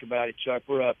 you think about it, Chuck.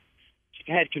 We're up,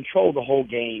 had control the whole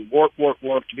game. Work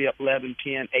to be up 11,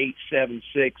 10, 8, 7,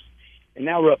 6, and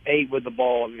now we're up 8 with the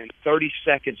ball, and in 30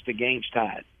 seconds the game's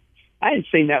tied. I hadn't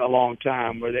seen that in a long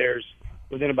time. Where there's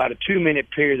within about a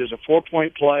 2-minute period, there's a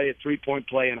 4-point play, a 3-point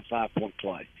play, and a 5-point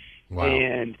play. Wow.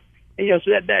 And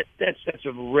so that's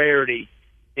a rarity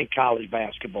in college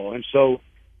basketball. And so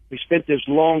we spent this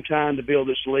long time to build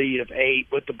this lead of 8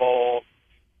 with the ball,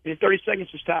 and in 30 seconds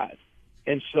it's tied.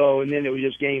 And then it was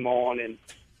just game on, and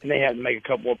they had to make a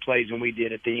couple more plays than we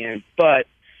did at the end. But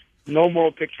no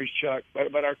moral victories, Chuck.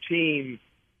 But our team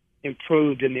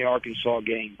improved in the Arkansas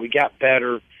game. We got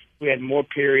better. We had more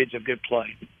periods of good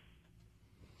play.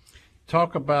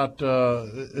 Talk about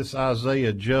this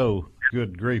Isaiah Joe.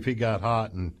 Good grief, he got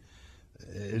hot, and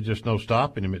it's just no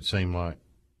stopping him, it seemed like.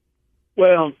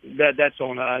 Well, that's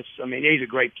on us. I mean, he's a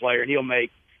great player, and he'll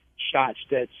make shots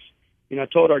that's, I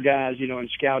told our guys, in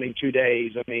scouting 2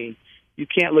 days, I mean, you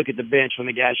can't look at the bench when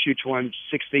the guy shoots one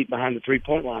 6 feet behind the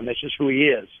three-point line. That's just who he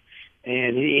is.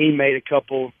 And he made a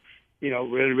couple,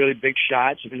 really, really big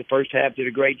shots. In the first half, did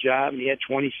a great job, and he had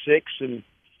 26, and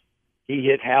he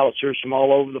hit howitzers from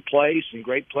all over the place, and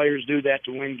great players do that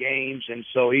to win games. And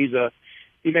so he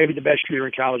may be the best shooter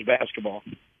in college basketball.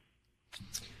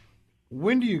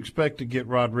 When do you expect to get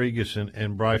Rodriguez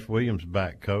and Bryce Williams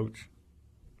back, Coach?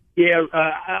 Yeah,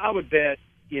 I would bet,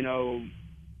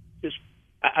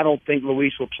 I don't think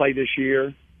Luis will play this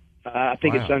year. I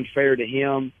think It's unfair to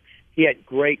him. He had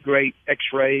great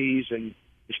x-rays, and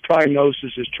his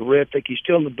prognosis is terrific. He's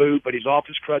still in the boot, but he's off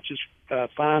his crutches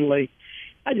finally.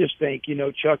 I just think,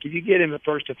 Chuck, if you get him the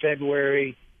 1st of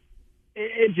February,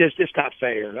 it's not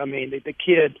fair. I mean, the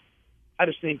kid, I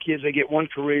just think kids, they get one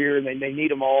career and they need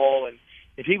them all. And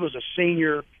if he was a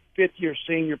senior, 5th-year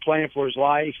senior playing for his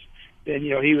life, then,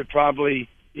 he would probably,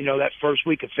 that first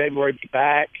week of February be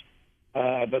back.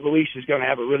 But Luis is going to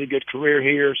have a really good career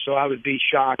here, so I would be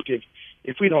shocked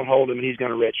if we don't hold him and he's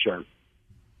going to redshirt.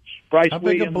 How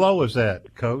big a blow is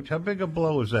that, Coach? How big a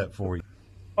blow is that for you?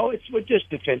 Oh, it's just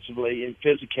defensively and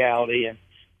physicality. And,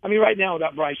 I mean, right now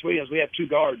without Bryce Williams, we have 2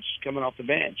 guards coming off the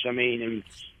bench. I mean, and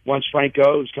one's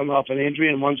Franco, who's coming off an injury,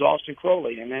 and one's Austin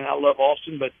Crowley. And then I love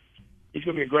Austin, but he's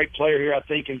going to be a great player here, I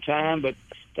think, in time. But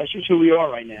that's just who we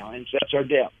are right now, and that's our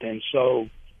depth. And so,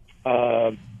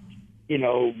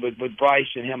 with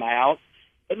Bryce and him out,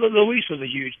 but Luis was a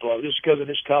huge blow just because of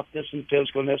his toughness and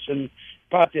physicalness. And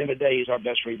probably at the end of the day, he's our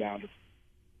best rebounder.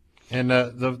 And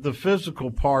the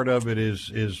physical part of it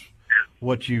is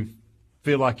what you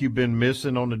feel like you've been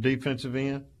missing on the defensive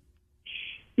end?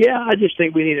 Yeah, I just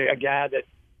think we need a guy that,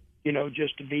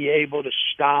 just to be able to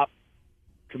stop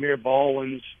Kamir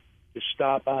Baldwin's, to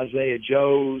stop Isaiah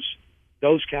Joe's,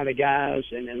 those kind of guys.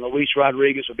 And Luis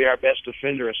Rodriguez will be our best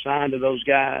defender assigned to those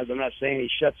guys. I'm not saying he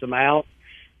shuts them out,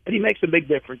 but he makes a big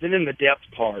difference. And then the depth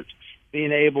part,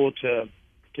 being able to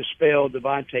spell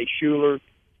Devontae Shuler,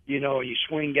 you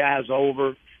swing guys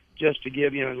over just to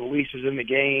give, Luis is in the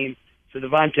game. So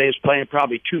Devontae is playing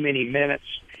probably too many minutes.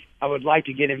 I would like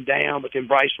to get him down, but then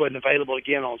Bryce wasn't available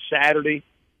again on Saturday.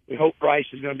 We hope Bryce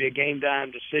is going to be a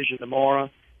game-time decision tomorrow,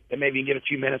 and maybe he can get a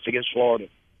few minutes against Florida.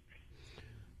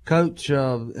 Coach,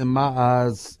 in my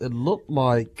eyes, it looked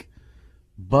like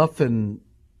Buffin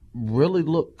really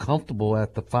looked comfortable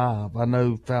at the 5. I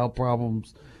know foul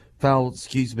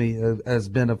has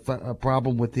been a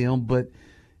problem with him, but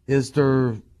is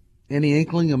there any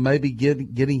inkling of maybe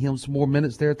getting him some more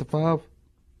minutes there at the 5?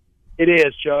 It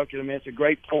is, Chuck. I mean, it's a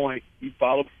great point. You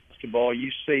follow basketball, you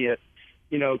see it.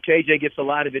 KJ gets a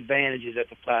lot of advantages at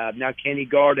the 5. Now, can he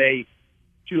guard a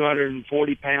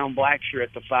 240-pound Blackshear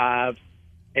at the 5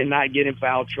 and not get in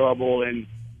foul trouble and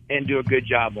do a good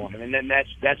job on him? And then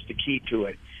that's the key to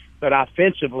it. But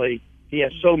offensively, he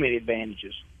has so many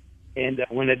advantages. And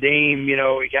when Nadeem,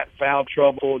 he got in foul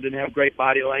trouble, didn't have great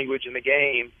body language in the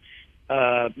game,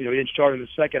 he didn't start in the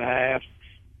second half.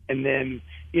 And then,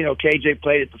 KJ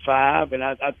played at the 5, and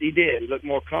he did. He looked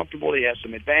more comfortable. He has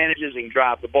some advantages. He can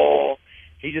drive the ball.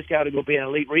 He just got to go be an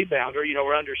elite rebounder.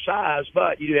 We're undersized,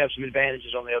 but you do have some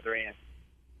advantages on the other end.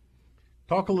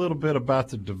 Talk a little bit about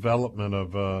the development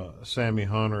of Sammy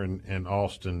Hunter and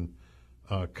Austin,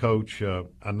 Coach.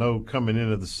 I know coming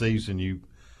into the season you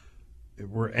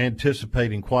were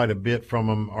anticipating quite a bit from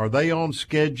them. Are they on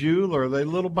schedule, or are they a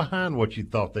little behind what you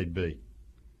thought they'd be?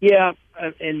 Yeah,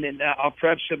 and I'll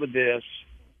preface it with this.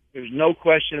 There's no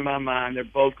question in my mind they're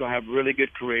both going to have really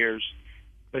good careers,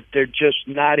 but they're just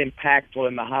not impactful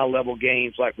in the high-level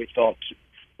games like we thought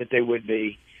that they would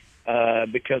be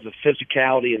because of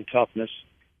physicality and toughness.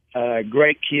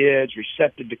 Great kids,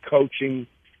 receptive to coaching,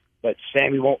 but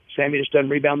Sammy just doesn't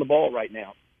rebound the ball right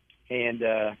now. And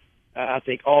I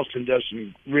think Austin does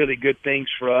some really good things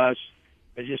for us.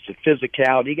 It's just the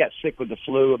physicality. He got sick with the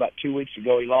flu about 2 weeks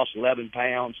ago. He lost 11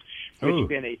 pounds. It's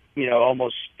been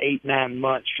almost 8-9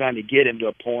 months trying to get him to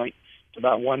a point. It's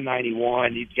about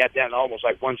 191. He got down to almost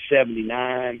like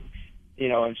 179.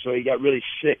 And so he got really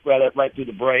sick right through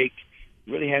the break.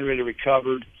 Really hadn't really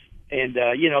recovered. And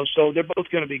so they're both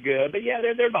going to be good. But yeah,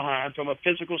 they're behind from a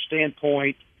physical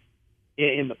standpoint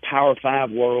in the Power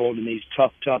 5 world in these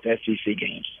tough SEC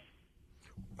games.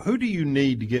 Who do you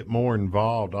need to get more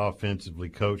involved offensively,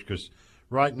 Coach? Because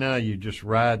right now you're just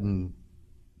riding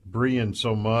Brian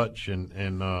so much and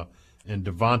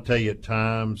Devontae at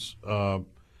times.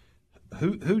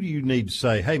 Who do you need to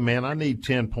say, hey, man, I need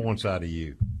 10 points out of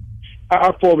you?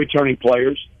 Our 4 returning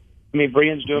players. I mean,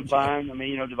 Brian's doing fine. I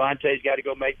mean, Devontae's got to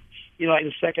go make, like in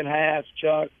the second half,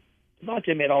 Chuck,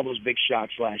 Devontae made all those big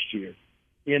shots last year.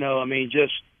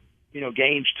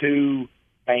 Games 2,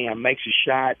 bam, makes a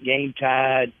shot, game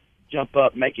tied, jump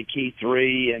up, make a key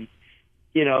 3, and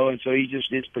so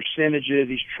his percentages,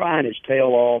 he's trying his tail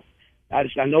off. I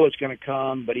know it's going to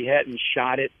come, but he hadn't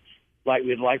shot it like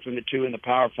we'd like from the 2 in the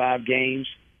Power 5 games.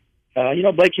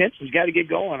 Blake Henson's got to get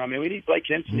going. I mean, we need Blake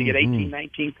Henson to get 18,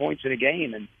 19 points in a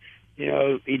game, and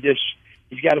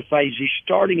he's got to fight. He's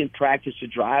starting in practice to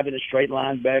drive in a straight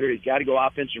line better. He's got to go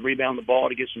offensive rebound the ball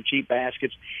to get some cheap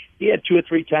baskets. He had 2 or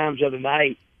 3 times the other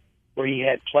night where he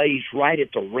had plays right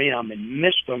at the rim and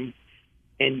missed them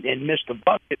and missed the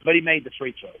bucket, but he made the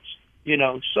free throws.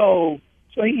 So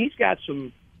he's got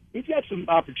some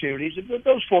opportunities.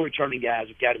 Those 4 returning guys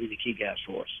have got to be the key guys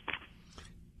for us.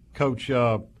 Coach,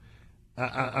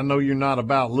 I know you're not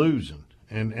about losing,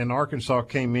 and Arkansas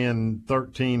came in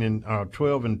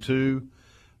 12-2.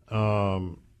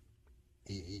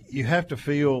 You have to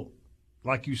feel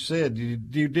like you said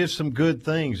you did some good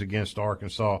things against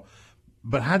Arkansas.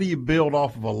 But how do you build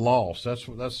off of a loss? That's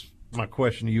my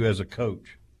question to you as a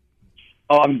coach.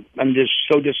 Oh, I'm just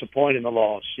so disappointed in the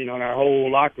loss. And our whole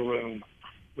locker room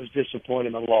was disappointed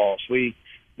in the loss. We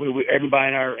everybody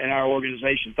in our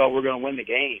organization thought we were going to win the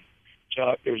game.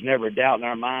 Chuck, there was never a doubt in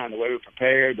our mind the way we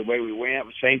prepared, the way we went.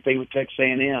 The same thing with Texas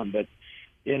A&M. But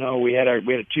we had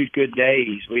 2 good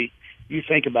days. You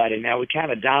think about it now. We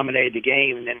kind of dominated the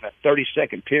game, and then in a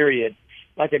 30-second period,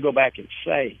 like I go back and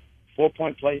say,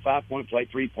 4-point play, 5-point play,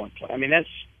 3-point play. I mean,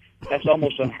 that's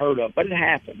almost unheard of, but it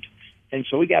happened. And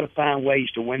so we got to find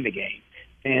ways to win the game.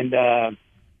 And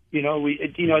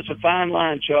it's a fine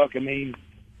line, Chuck. I mean,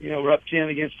 we're up 10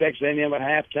 against Texas A&M at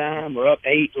halftime. We're up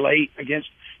 8 late against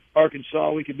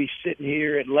Arkansas. We could be sitting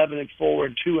here at 11-4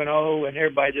 and 2-0, and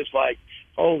everybody just like,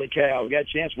 holy cow, we got a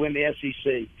chance to win the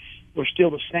SEC. We're still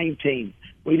the same team.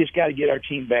 We just got to get our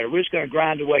team better. We're just going to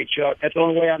grind away, Chuck. That's the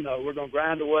only way I know. We're going to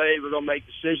grind away. We're going to make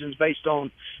decisions based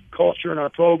on culture in our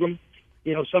program.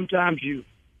 Sometimes you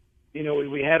You know,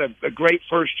 we had a great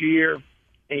first year,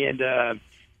 and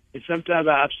sometimes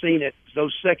I've seen it.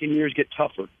 Those second years get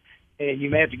tougher, and you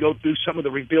may have to go through some of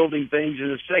the rebuilding things in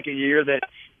the second year that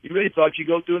you really thought you'd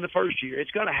go through in the first year.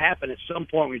 It's going to happen at some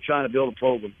point when you're trying to build a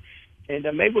program, and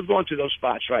maybe we're going through those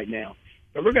spots right now,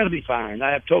 but we're going to be fine.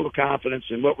 I have total confidence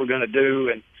in what we're going to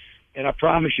do, and I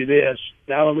promise you this: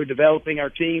 not only we're developing our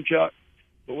team, Chuck,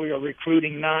 but we are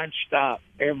recruiting nonstop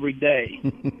every day,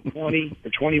 20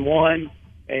 or 21.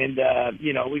 And,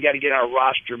 you know, we got to get our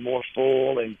roster more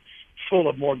full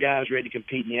of more guys ready to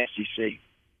compete in the SEC.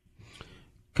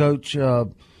 Coach,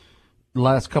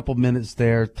 last couple minutes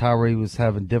there, Tyree was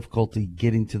having difficulty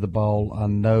getting to the ball. I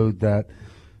know that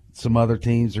some other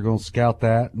teams are going to scout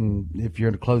that, and if you're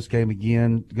in a close game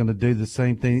again, going to do the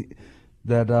same thing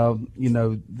that, you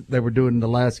know, they were doing in the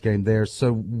last game there.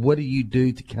 So what do you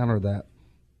do to counter that?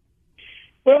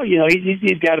 Well, you know,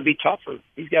 he's got to be tougher.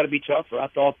 He's got to be tougher. I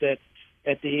thought that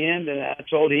at the end, and I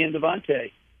told Ian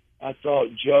Devontae, I thought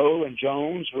Joe and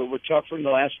Jones were tougher in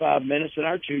the last 5 minutes than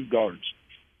our two guards.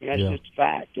 And that's just a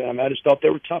fact. I just thought they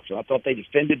were tougher. I thought they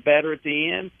defended better at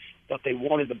the end. Thought they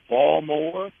wanted the ball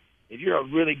more. If you're a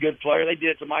really good player, they did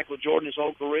it to Michael Jordan his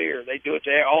whole career. They do it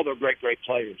to all their great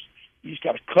players. You just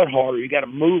got to cut harder. You got to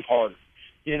move harder.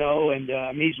 You know, and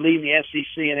he's leading the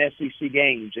SEC and SEC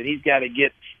games, and he's got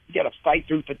to fight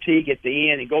through fatigue at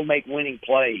the end and go make winning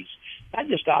plays. Not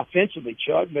just offensively,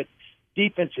 Chuck, but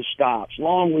defensive stops,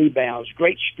 long rebounds,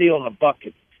 great steal in a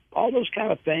bucket, all those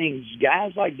kind of things.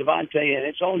 Guys like Devontae, and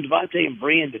it's on Devontae and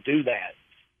Brian to do that.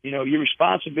 You know, your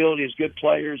responsibility as good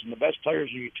players and the best players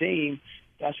of your team,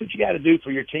 that's what you got to do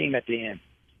for your team at the end.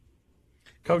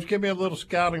 Coach, give me a little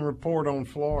scouting report on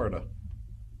Florida.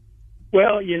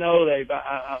 Well, you know,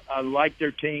 I like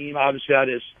their team. Obviously,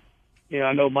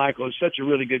 I know Michael is such a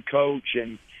really good coach,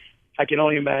 and I can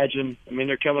only imagine. I mean,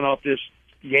 they're coming off this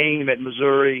game at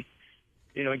Missouri.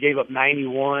 You know, he gave up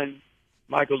 91.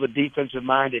 Michael's a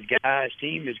defensive-minded guy. His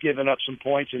team has given up some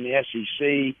points in the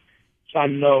SEC. So I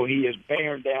know he is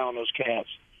bearing down those Cats.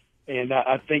 And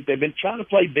I think they've been trying to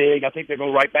play big. I think they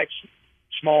go right back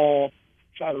small,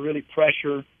 try to really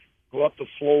pressure, go up the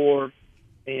floor.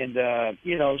 And,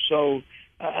 you know, so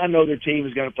I know their team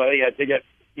is going to play. They got,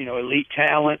 you know, elite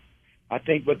talent. I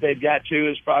think what they've got, too,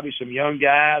 is probably some young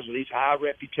guys with these high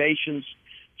reputations,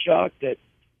 Chuck, that,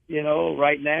 you know,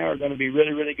 right now are going to be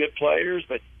really, really good players,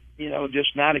 but, you know,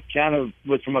 just not a kind of,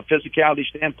 from a physicality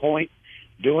standpoint,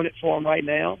 doing it for them right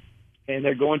now. And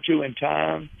they're going to in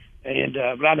time. And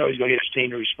but I know he's going to get his team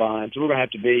to respond. So we're going to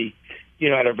have to be, you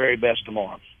know, at our very best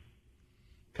tomorrow.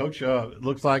 Coach, it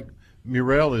looks like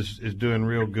Murrell is doing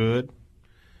real good.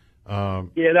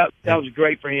 Yeah, that was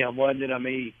great for him, wasn't it? I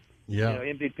mean, yeah.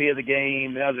 You know, MVP of the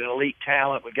game. That was an elite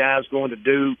talent with guys going to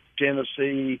Duke,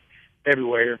 Tennessee,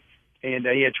 everywhere. And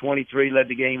he had 23, led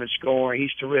the game in scoring.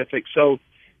 He's terrific. So,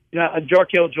 you know,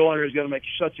 Jarkel Joyner is going to make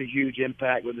such a huge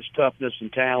impact with his toughness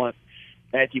and talent.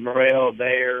 Matthew Morrell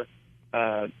there.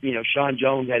 You know, Sean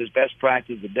Jones had his best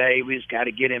practice today. We just got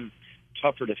to get him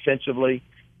tougher defensively.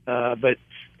 But,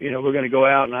 you know, we're going to go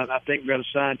out, and I think we're going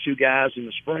to sign 2 guys in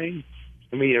the spring.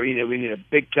 We need a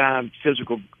big-time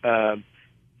physical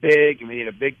big, and we need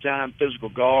a big-time physical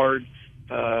guard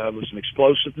with some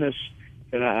explosiveness.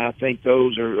 And I think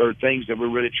those are things that we're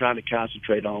really trying to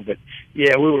concentrate on. But,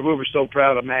 yeah, we were so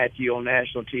proud of Matthew on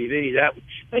national TV.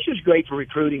 That's just great for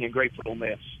recruiting and great for Ole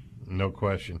Miss. No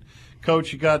question.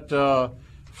 Coach, you got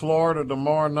Florida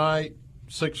tomorrow night,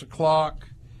 6 o'clock,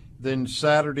 then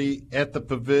Saturday at the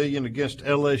Pavilion against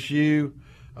LSU.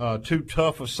 2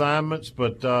 tough assignments,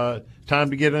 but time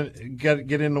to get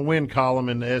in the win column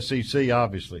in the SEC,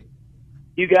 obviously.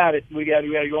 You got it. We got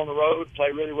to go on the road,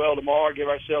 play really well tomorrow, give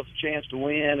ourselves a chance to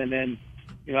win, and then,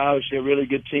 you know, obviously a really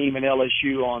good team in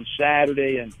LSU on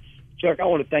Saturday. And, Chuck, I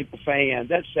want to thank the fans.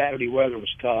 That Saturday weather was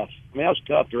tough. I mean, that was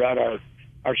tough throughout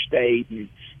our state, and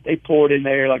they poured in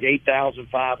there like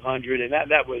 8,500, and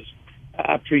that was –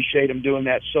 I appreciate them doing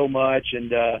that so much,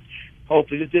 and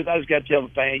hopefully – I just got to tell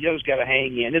the fans, you just got to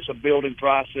hang in. It's a building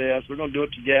process. We're going to do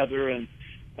it together, and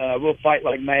we'll fight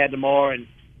like mad tomorrow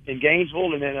in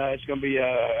Gainesville, and then it's going to be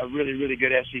a really, really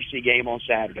good SEC game on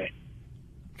Saturday.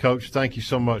 Coach, thank you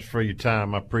so much for your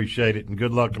time. I appreciate it, and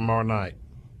good luck tomorrow night.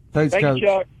 Thanks, Coach. Thank you,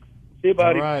 Chuck. See you,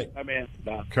 buddy. All right. Bye, man.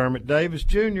 Bye. Kermit Davis,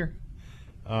 Jr.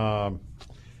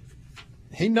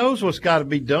 He knows what's got to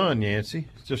be done, Yancey.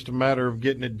 It's just a matter of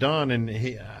getting it done, and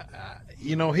he's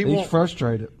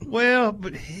frustrated. Well,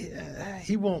 but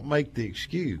he won't make the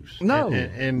excuse. No,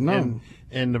 and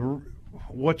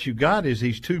what you got is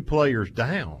he's 2 players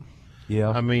down.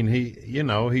 Yeah, I mean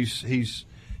he's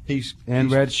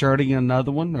redshirting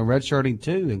another one, or redshirting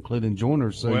 2, including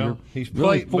Joyner. So well, you're he's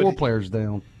really played 4 players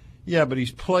down. Yeah, but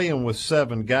he's playing with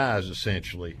 7 guys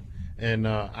essentially, and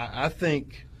I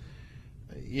think,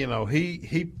 you know,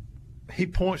 he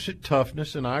points at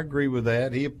toughness, and I agree with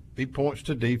that. He points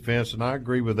to defense, and I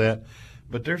agree with that.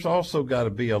 But there's also got to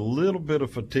be a little bit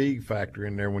of fatigue factor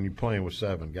in there when you're playing with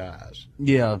 7 guys.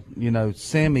 Yeah, you know,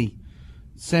 Sammy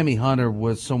Hunter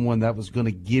was someone that was going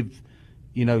to give,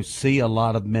 you know, C a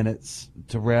lot of minutes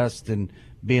to rest and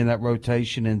be in that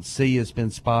rotation, and C has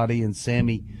been spotty, and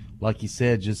Sammy, like you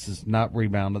said, just has not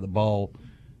rebounded the ball.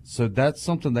 So that's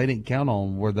something they didn't count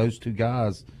on, where those 2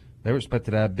 guys, they were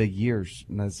expected to have big years,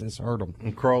 and it's hurt them.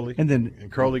 And Crowley.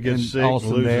 And Crowley gets sick and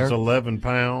loses 11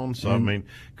 pounds. So, I mean,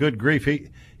 good grief, he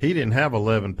didn't have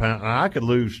 11 pounds. I could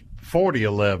lose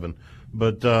 40-11,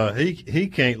 but he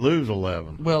can't lose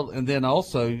 11. Well, and then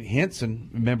also Henson,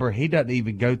 remember, he doesn't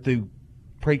even go through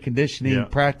preconditioning,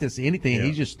 practice, anything. Yeah.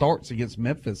 He just starts against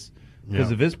Memphis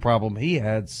because of his problem he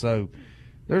had. So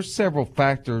there's several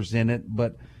factors in it,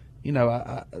 but, you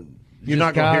know, you're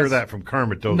not going to hear that from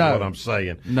Kermit, though, is what I'm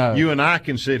saying. No. You and I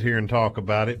can sit here and talk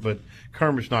about it, but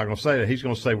Kermit's not going to say that. He's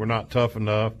going to say we're not tough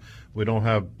enough. We're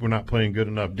not playing good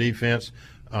enough defense.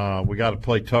 We got to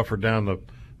play tougher down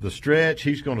the stretch.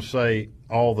 He's going to say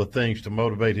all the things to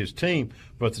motivate his team,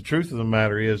 but the truth of the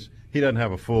matter is he doesn't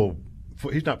have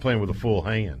he's not playing with a full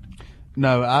hand.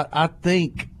 No, I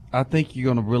think you're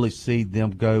going to really see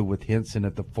them go with Henson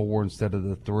at the 4 instead of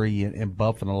the 3 and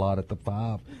buffing a lot at the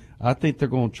 5. I think they're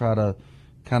going to try to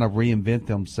kind of reinvent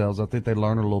themselves. I think they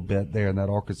learned a little bit there in that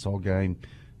Arkansas game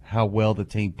how well the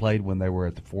team played when they were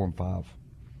at the 4 and 5.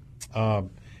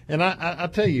 And I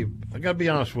tell you, I got to be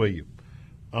honest with you.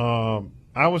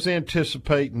 I was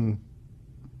anticipating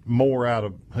more out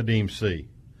of Hadim C.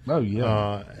 Oh,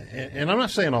 yeah. And I'm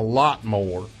not saying a lot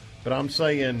more, but I'm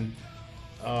saying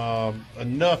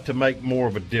enough to make more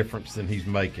of a difference than he's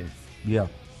making. Yeah,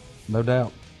 no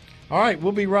doubt. All right,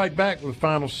 we'll be right back with the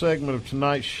final segment of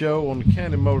tonight's show on the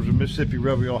Cannon Motors of Mississippi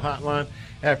Rebel Yell Hotline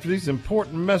after these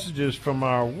important messages from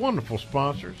our wonderful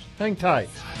sponsors. Hang tight.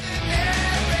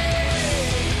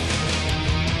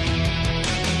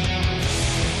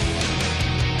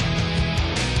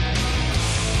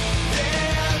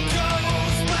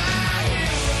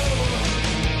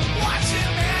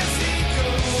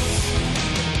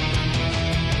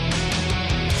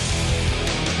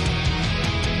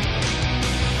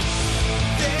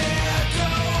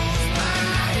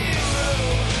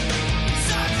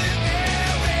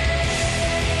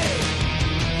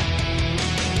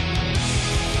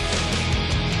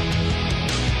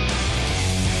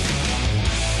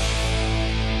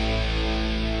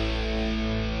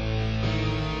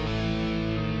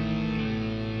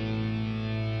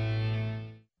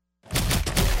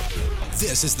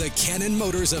 This is the Cannon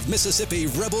Motors of Mississippi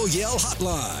Rebel Yell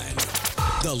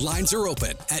Hotline. The lines are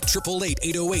open at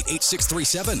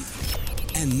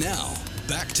 888-808-8637. And now,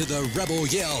 back to the Rebel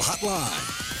Yell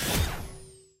Hotline.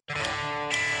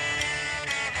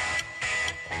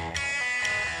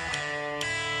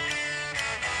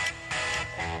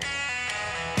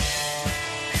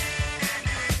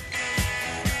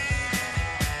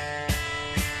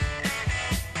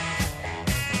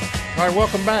 All right,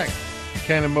 welcome back.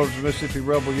 Cannon Motors Mississippi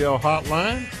Rebel Yell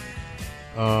Hotline.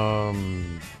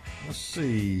 Let's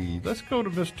see. Let's go to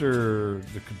the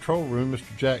control room,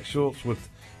 Mr. Jack Schultz with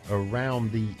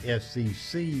Around the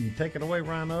SEC. Take it away,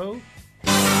 Rhino.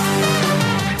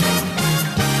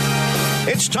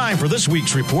 It's time for this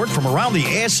week's report from Around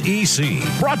the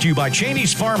SEC. Brought to you by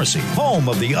Cheney's Pharmacy, home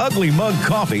of the Ugly Mug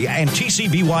Coffee and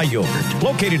TCBY Yogurt.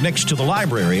 Located next to the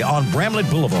library on Bramlett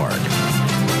Boulevard.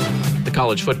 The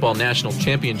College Football National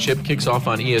Championship kicks off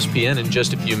on ESPN in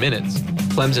just a few minutes.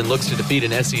 Clemson looks to defeat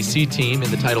an SEC team in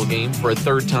the title game for a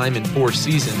third time in 4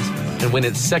 seasons and win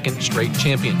its second straight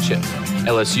championship.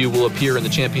 LSU will appear in the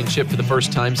championship for the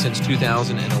first time since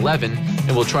 2011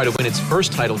 and will try to win its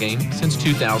first title game since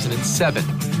 2007.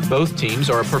 Both teams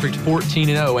are a perfect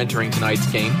 14-0 entering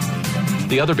tonight's game.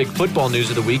 The other big football news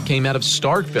of the week came out of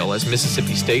Starkville as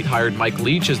Mississippi State hired Mike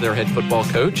Leach as their head football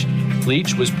coach.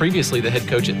 Leach was previously the head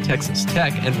coach at Texas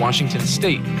Tech and Washington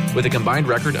State, with a combined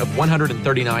record of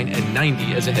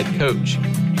 139-90 as a head coach.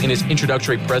 In his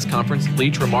introductory press conference,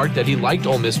 Leach remarked that he liked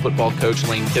Ole Miss football coach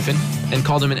Lane Kiffin and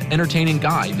called him an entertaining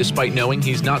guy, despite knowing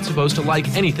he's not supposed to like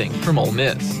anything from Ole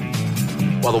Miss.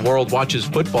 While the world watches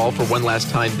football for one last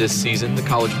time this season, the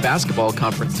college basketball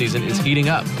conference season is heating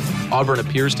up. Auburn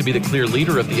appears to be the clear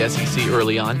leader of the SEC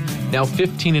early on, now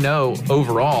 15-0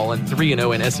 overall and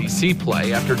 3-0 in SEC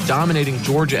play after dominating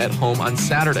Georgia at home on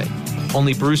Saturday.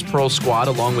 Only Bruce Pearl's squad,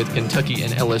 along with Kentucky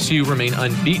and LSU, remain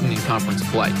unbeaten in conference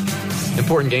play.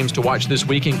 Important games to watch this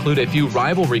week include a few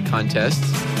rivalry contests.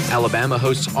 Alabama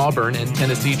hosts Auburn, and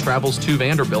Tennessee travels to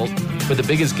Vanderbilt. But the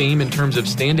biggest game in terms of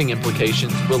standing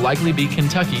implications will likely be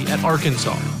Kentucky at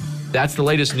Arkansas. That's the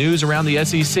latest news around the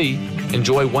SEC.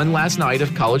 Enjoy one last night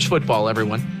of college football,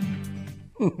 everyone.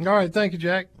 All right, thank you,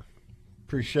 Jack.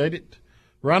 Appreciate it.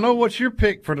 Rhino, what's your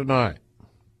pick for tonight?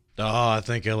 Oh, I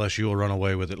think LSU will run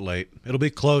away with it late. It'll be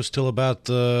close till about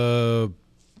the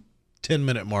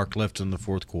 10-minute mark left in the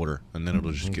fourth quarter, and then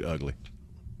it'll just get ugly.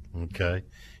 Okay.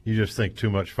 You just think too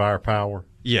much firepower?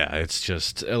 Yeah, it's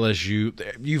just LSU.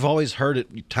 You've always heard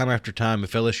it time after time.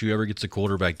 If LSU ever gets a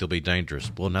quarterback, they'll be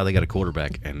dangerous. Well, now they got a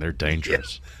quarterback, and they're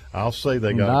dangerous. I'll say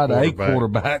they not got a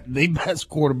quarterback. The best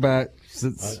quarterback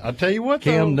since I'll tell you what,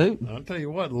 Cam though, Newton. I'll tell you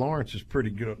what, Lawrence is pretty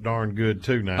good, darn good,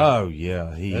 too, now. Oh,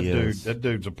 yeah, he is. That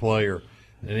dude's a player,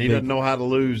 and he doesn't know how to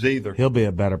lose either. He'll be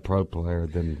a better pro player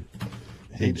than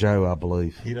Joe, I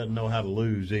believe. He doesn't know how to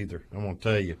lose either, I'm going to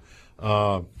tell you.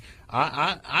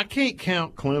 I can't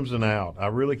count Clemson out. I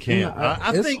really can't.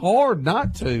 I it's think hard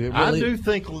not to. I do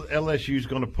think LSU's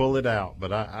going to pull it out,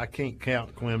 but I can't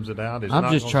count Clemson out.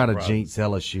 I'm just trying to jinx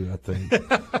LSU, I think.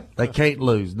 They can't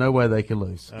lose. No way they can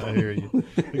lose. I hear you.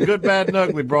 The Good, Bad, and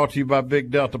Ugly brought to you by Big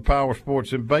Delta Power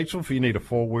Sports in Batesville. If you need a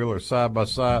four-wheeler or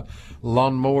side-by-side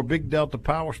lawnmower, Big Delta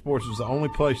Power Sports is the only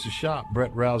place to shop.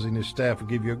 Brett Rousey and his staff will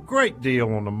give you a great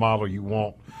deal on the model you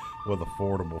want, with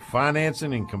affordable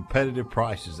financing and competitive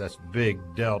prices. That's Big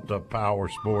Delta Power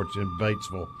Sports in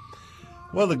Batesville.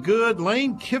 Well, the good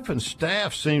Lane Kiffin's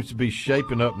staff seems to be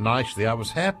shaping up nicely. I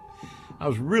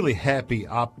was really happy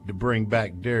to bring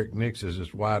back Derek Nix as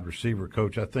his wide receiver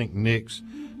coach. I think Nix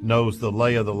knows the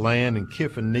lay of the land, and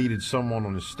Kiffin needed someone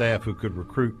on his staff who could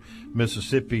recruit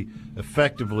Mississippi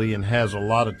effectively and has a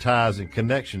lot of ties and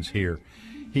connections here.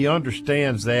 He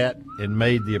understands that and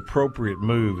made the appropriate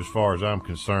move as far as I'm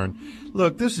concerned.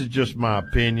 Look, this is just my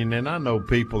opinion, and I know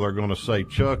people are going to say,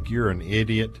 Chuck, you're an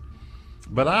idiot.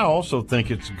 But I also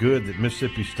think it's good that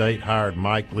Mississippi State hired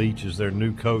Mike Leach as their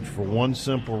new coach for one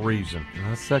simple reason.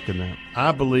 I second that.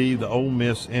 I believe the Ole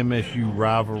Miss-MSU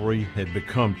rivalry had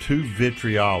become too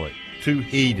vitriolic, too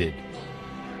heated.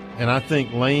 And I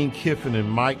think Lane Kiffin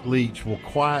and Mike Leach will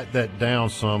quiet that down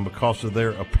some because of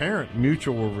their apparent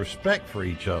mutual respect for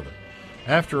each other.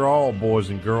 After all, boys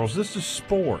and girls, this is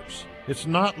sports. It's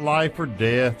not life or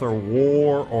death or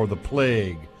war or the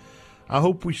plague. I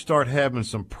hope we start having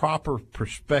some proper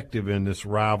perspective in this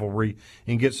rivalry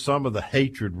and get some of the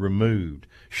hatred removed.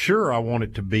 Sure, I want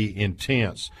it to be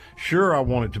intense. Sure, I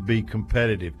want it to be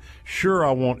competitive. Sure,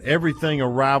 I want everything a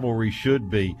rivalry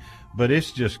should be. But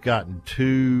it's just gotten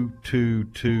too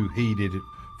heated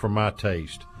for my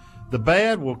taste. The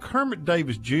bad, well, Kermit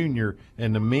Davis Jr.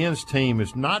 and the men's team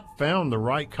has not found the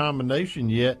right combination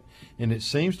yet, and it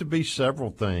seems to be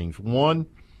several things. One,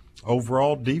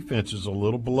 overall defense is a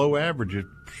little below average,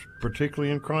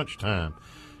 particularly in crunch time.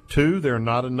 Two, there are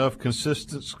not enough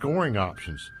consistent scoring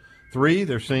options. Three,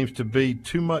 there seems to be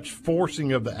too much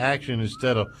forcing of the action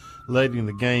instead of letting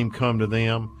the game come to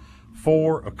them.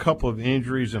 Four, a couple of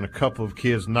injuries and a couple of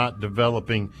kids not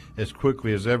developing as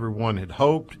quickly as everyone had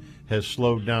hoped has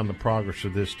slowed down the progress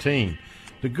of this team.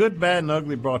 The Good, Bad, and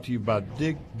Ugly brought to you by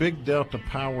Big Delta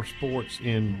Power Sports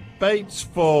in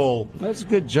Batesville. That's a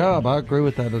good job. I agree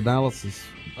with that analysis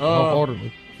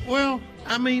wholeheartedly. Well,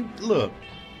 I mean, look,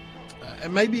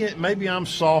 maybe I'm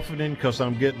softening because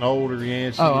I'm getting older,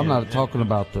 Yancey. Oh, I'm not talking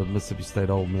about the Mississippi State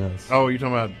Ole Miss. Oh, you're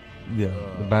talking about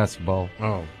the basketball.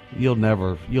 Oh. You'll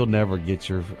never get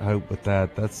your hope with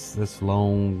that. That's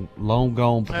long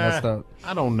gone past that.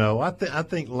 I don't know. I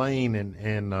think Lane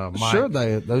and Mike. Sure,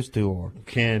 those two are.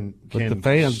 Can but the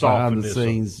fans behind the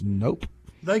scenes, nope.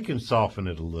 They can soften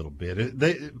it a little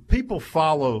bit. People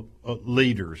follow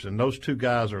leaders, and those two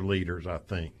guys are leaders, I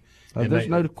think. There's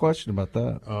no question about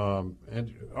that.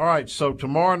 And all right, so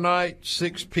tomorrow night,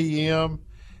 6 p.m.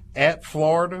 at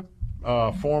Florida,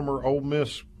 former Ole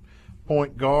Miss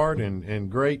point guard and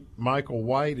great Michael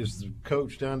White is the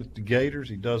coach down at the Gators.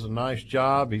 He does a nice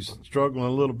job. He's struggling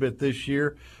a little bit this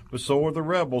year, but so are the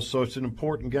Rebels, so it's an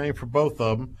important game for both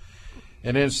of them.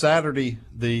 And then Saturday,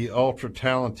 the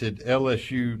ultra-talented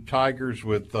LSU Tigers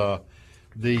with the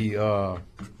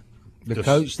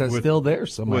coach that's still there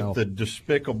somehow. With the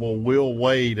despicable Will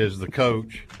Wade as the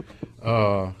coach.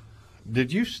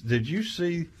 Did you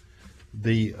see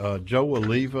the Joe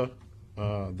Oliva,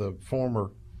 the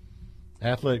former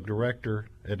athletic director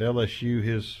at LSU?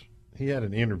 He had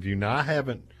an interview. Now, I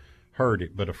haven't heard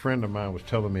it, but a friend of mine was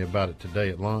telling me about it today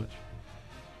at lunch.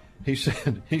 He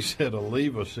said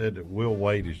Oliva said that Will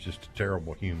Wade is just a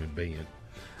terrible human being.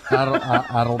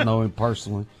 I don't know him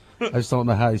personally. I just don't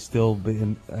know how he's still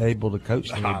being able to coach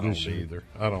them this year.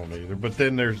 I don't either. But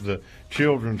then there's the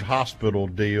Children's Hospital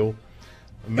deal.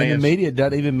 And the media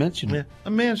doesn't even mention it.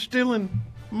 A man stealing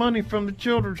money from the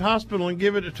Children's Hospital and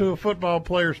giving it to a football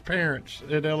player's parents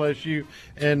at LSU,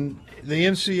 and the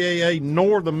NCAA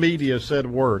nor the media said a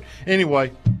word.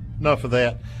 Anyway, enough of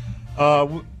that.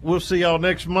 We'll see y'all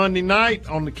next Monday night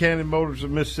on the Cannon Motors of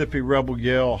Mississippi Rebel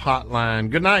Yell Hotline.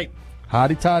 Good night.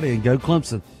 Hotty toddy and go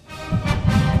Clemson.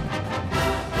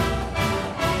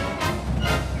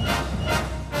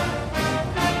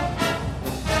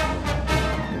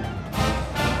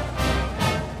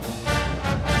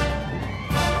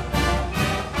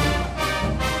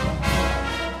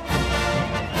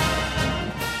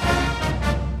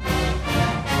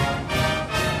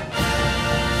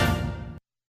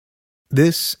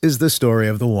 This is the story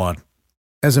of the one.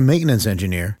 As a maintenance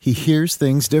engineer, he hears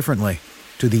things differently.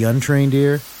 To the untrained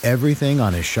ear, everything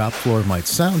on his shop floor might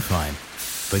sound fine,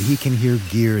 but he can hear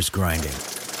gears grinding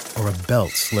or a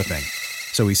belt slipping.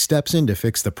 So he steps in to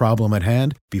fix the problem at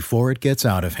hand before it gets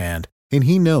out of hand. And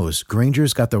he knows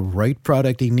Grainger's got the right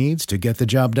product he needs to get the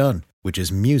job done, which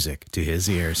is music to his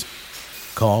ears.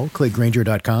 Call, click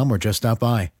Grainger.com, or just stop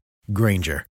by.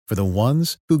 Grainger, for the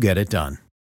ones who get it done.